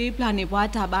ကဆွေးပလာနေဘွား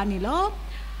တာပါနေလော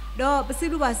တော့ပစီဘ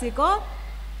လူပါစေကော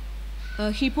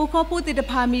ဟီပိုကောပိုတိတ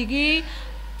ဖာမီကြီး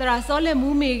တရာစောလေမူ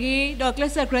မီကြီးတော့ကလ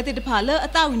စ်ဂရက်တိတဖာလအ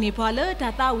တဝီနေဖွာလဒါ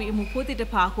တာဝီအမှုဖိုတိတ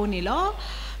ဖာကိုနေလော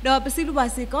တော့ပစီလူပါ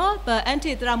စေကောပအန်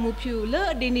တီတရာမူဖြူလ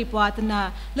အဒီနေဘွားတနာ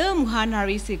လမူဟာနာ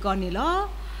ရီစေကောနေလော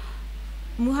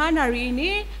မူဟာနာရီ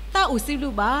နေတာဦးစီလူ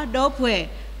ပါတော့ဖွဲ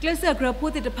ကလစ်ဂရက်ဖို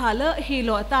တိတဖာလဟီ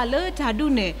လောအတလဓာတု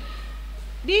နေ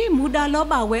ဒီမူဒါလော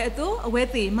ပါဝဲအတူအဝဲ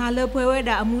တိမာလဖွဲဝဲ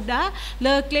တာအမူတာ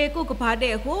လေကလေကိုကပါ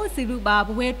တဲ့ကိုစီလူပါဘ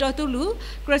ဝဲတော်တုလူ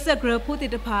ကလစ်ဂရက်ဖိုတိ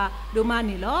တဖာဒိုမ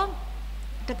နေလော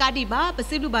တကတိပါပ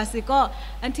စိလူပါစေကော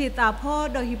အန်တီတာဖော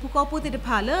ဒဟီဖူကောပုတိတ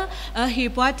ဖာလဟီ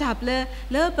ပွားတာပလ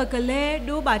လေပကလေ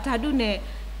ဒိုဘာတာဒုနေ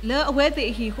လေအဝဲတိ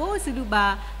ဟီကိုစီလူပါ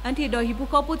အန်တီဒဟီဖူ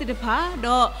ကောပုတိတဖာ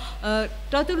တော့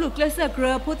တော်တုလူကလစ်ဂရ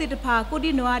က်ပုတိတဖာကို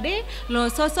ဒီနွားတဲ့လော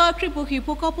ဆောဆောခရစ်ပူဟီ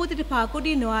ဖူကောပုတိတဖာကို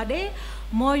ဒီနွားတဲ့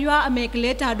မော်ရွာအမေက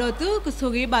လေးတာတော့သူက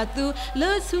ဆိုကြီးပါသူလေ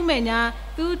ဆုမေညာ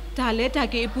သူဒါလဲတာ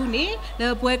ကေပူနေလေ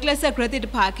ပွဲကလစ်ဂရက်တိတ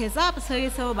ဖာခေစားပ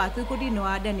စေးဆောပါသူကိုဒီ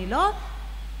နွားတဲ့နေလော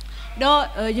တော့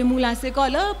ယမူလာစေကော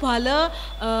လဘာလ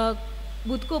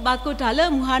บุตรก็บาดก็ตาเล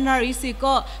มุฮานาริสิ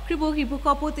ก็คริบูฮิบุ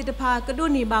ก็ปุติตภากระโด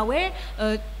นีบาเว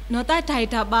นอตาไทย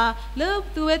ตาบาเล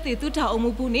ตัวเวติตุถาอมุ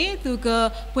ปุนี่ตุก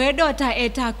เวดอไทยเอ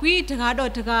ทาควีทกาดอ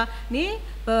ทกานี่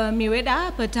มีเวดา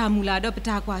ปะทามูลาดอปะท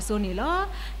ากว่าโซนี่ลอ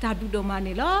ดาดุโดมา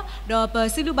นี่ลอดอป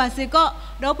สิลุบาสิก็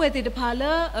ดอเวติตภาเล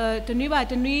ตนุบา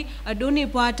ตนุโดนี่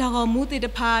บวาทาก็มูติต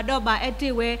ภาดอบาเอติ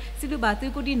เวสิลุบาตุ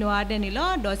กุดิโนอาเดนี่ลอ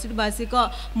ดอสิลุบาสิก็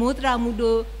มูตรามูโด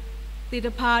ติต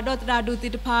ภาดอตราดูติ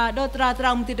ตภาดอตราตรา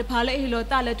มุติตภาเลฮิโล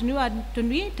ตาเลตนุวาต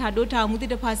นุทาโดทามุติ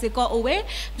ตภาสิก็โอเว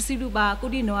สิลุบากุ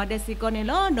ดิโนอาเดสิก็นี่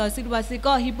ลอดอสิลุบาสิ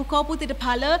ก็ฮิปุคอปุติตภ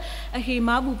าเลเฮม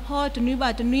าบุพอตนุบา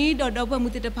ตนุดอดอเวมุ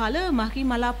ติตภาเลมาคิ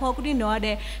มาลาพอกุดิโนอาเด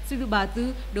สิลุบาตุ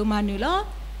โดมานี่ลอ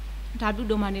ดาดุ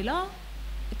โดมานี่ลอ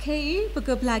ခေပက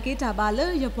ပလာကေတာပါလ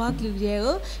ရပွားကလူရဲ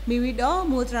ကိုမိဝီတော့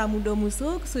မိုတရာမူဒိုမူ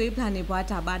ဆိုဆွေးဖလာနေပွား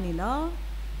တာပါနေလော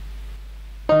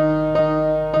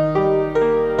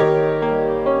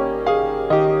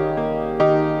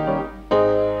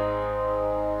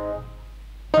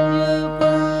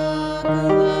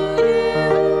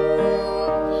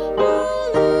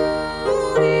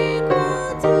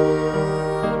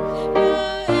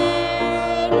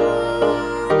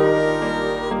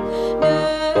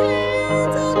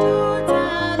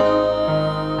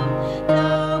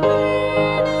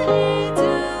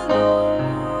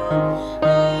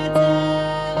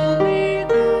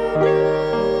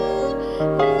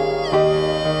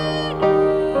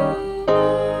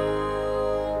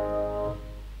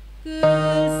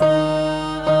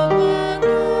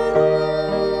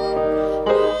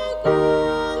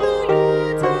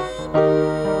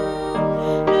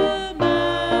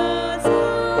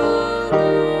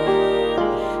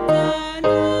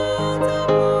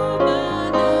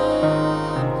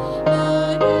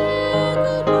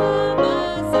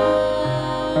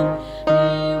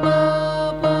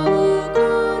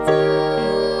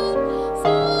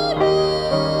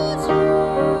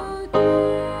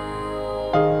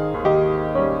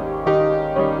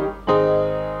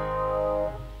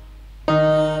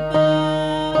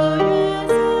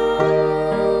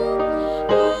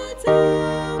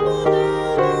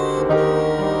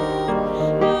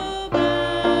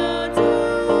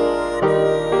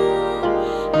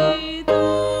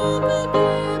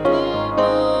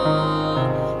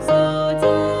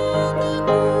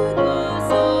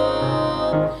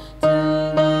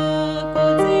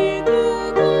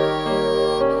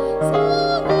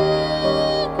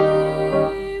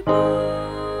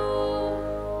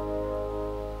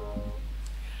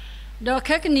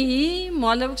Kakni,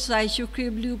 Molok Sai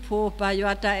Shukri Po,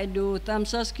 Payata Edo,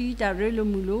 Tamsaski,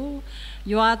 Tarelumulo,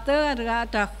 Yuata,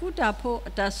 Rata, Huta Po,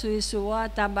 Tasuisoa,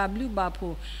 Tabablu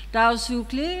Bapo, Tau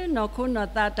Sukle, Nokona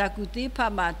Takuti,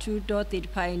 Paba, two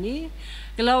dotted piney,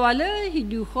 Glawale, he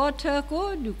do hotter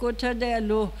go, do kota de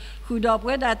lo, who'd up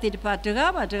wed at it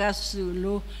Patraba,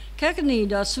 Drasulo, Kakni,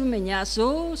 the Sumenya,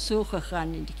 so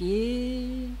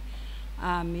Haniki.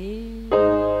 Amen.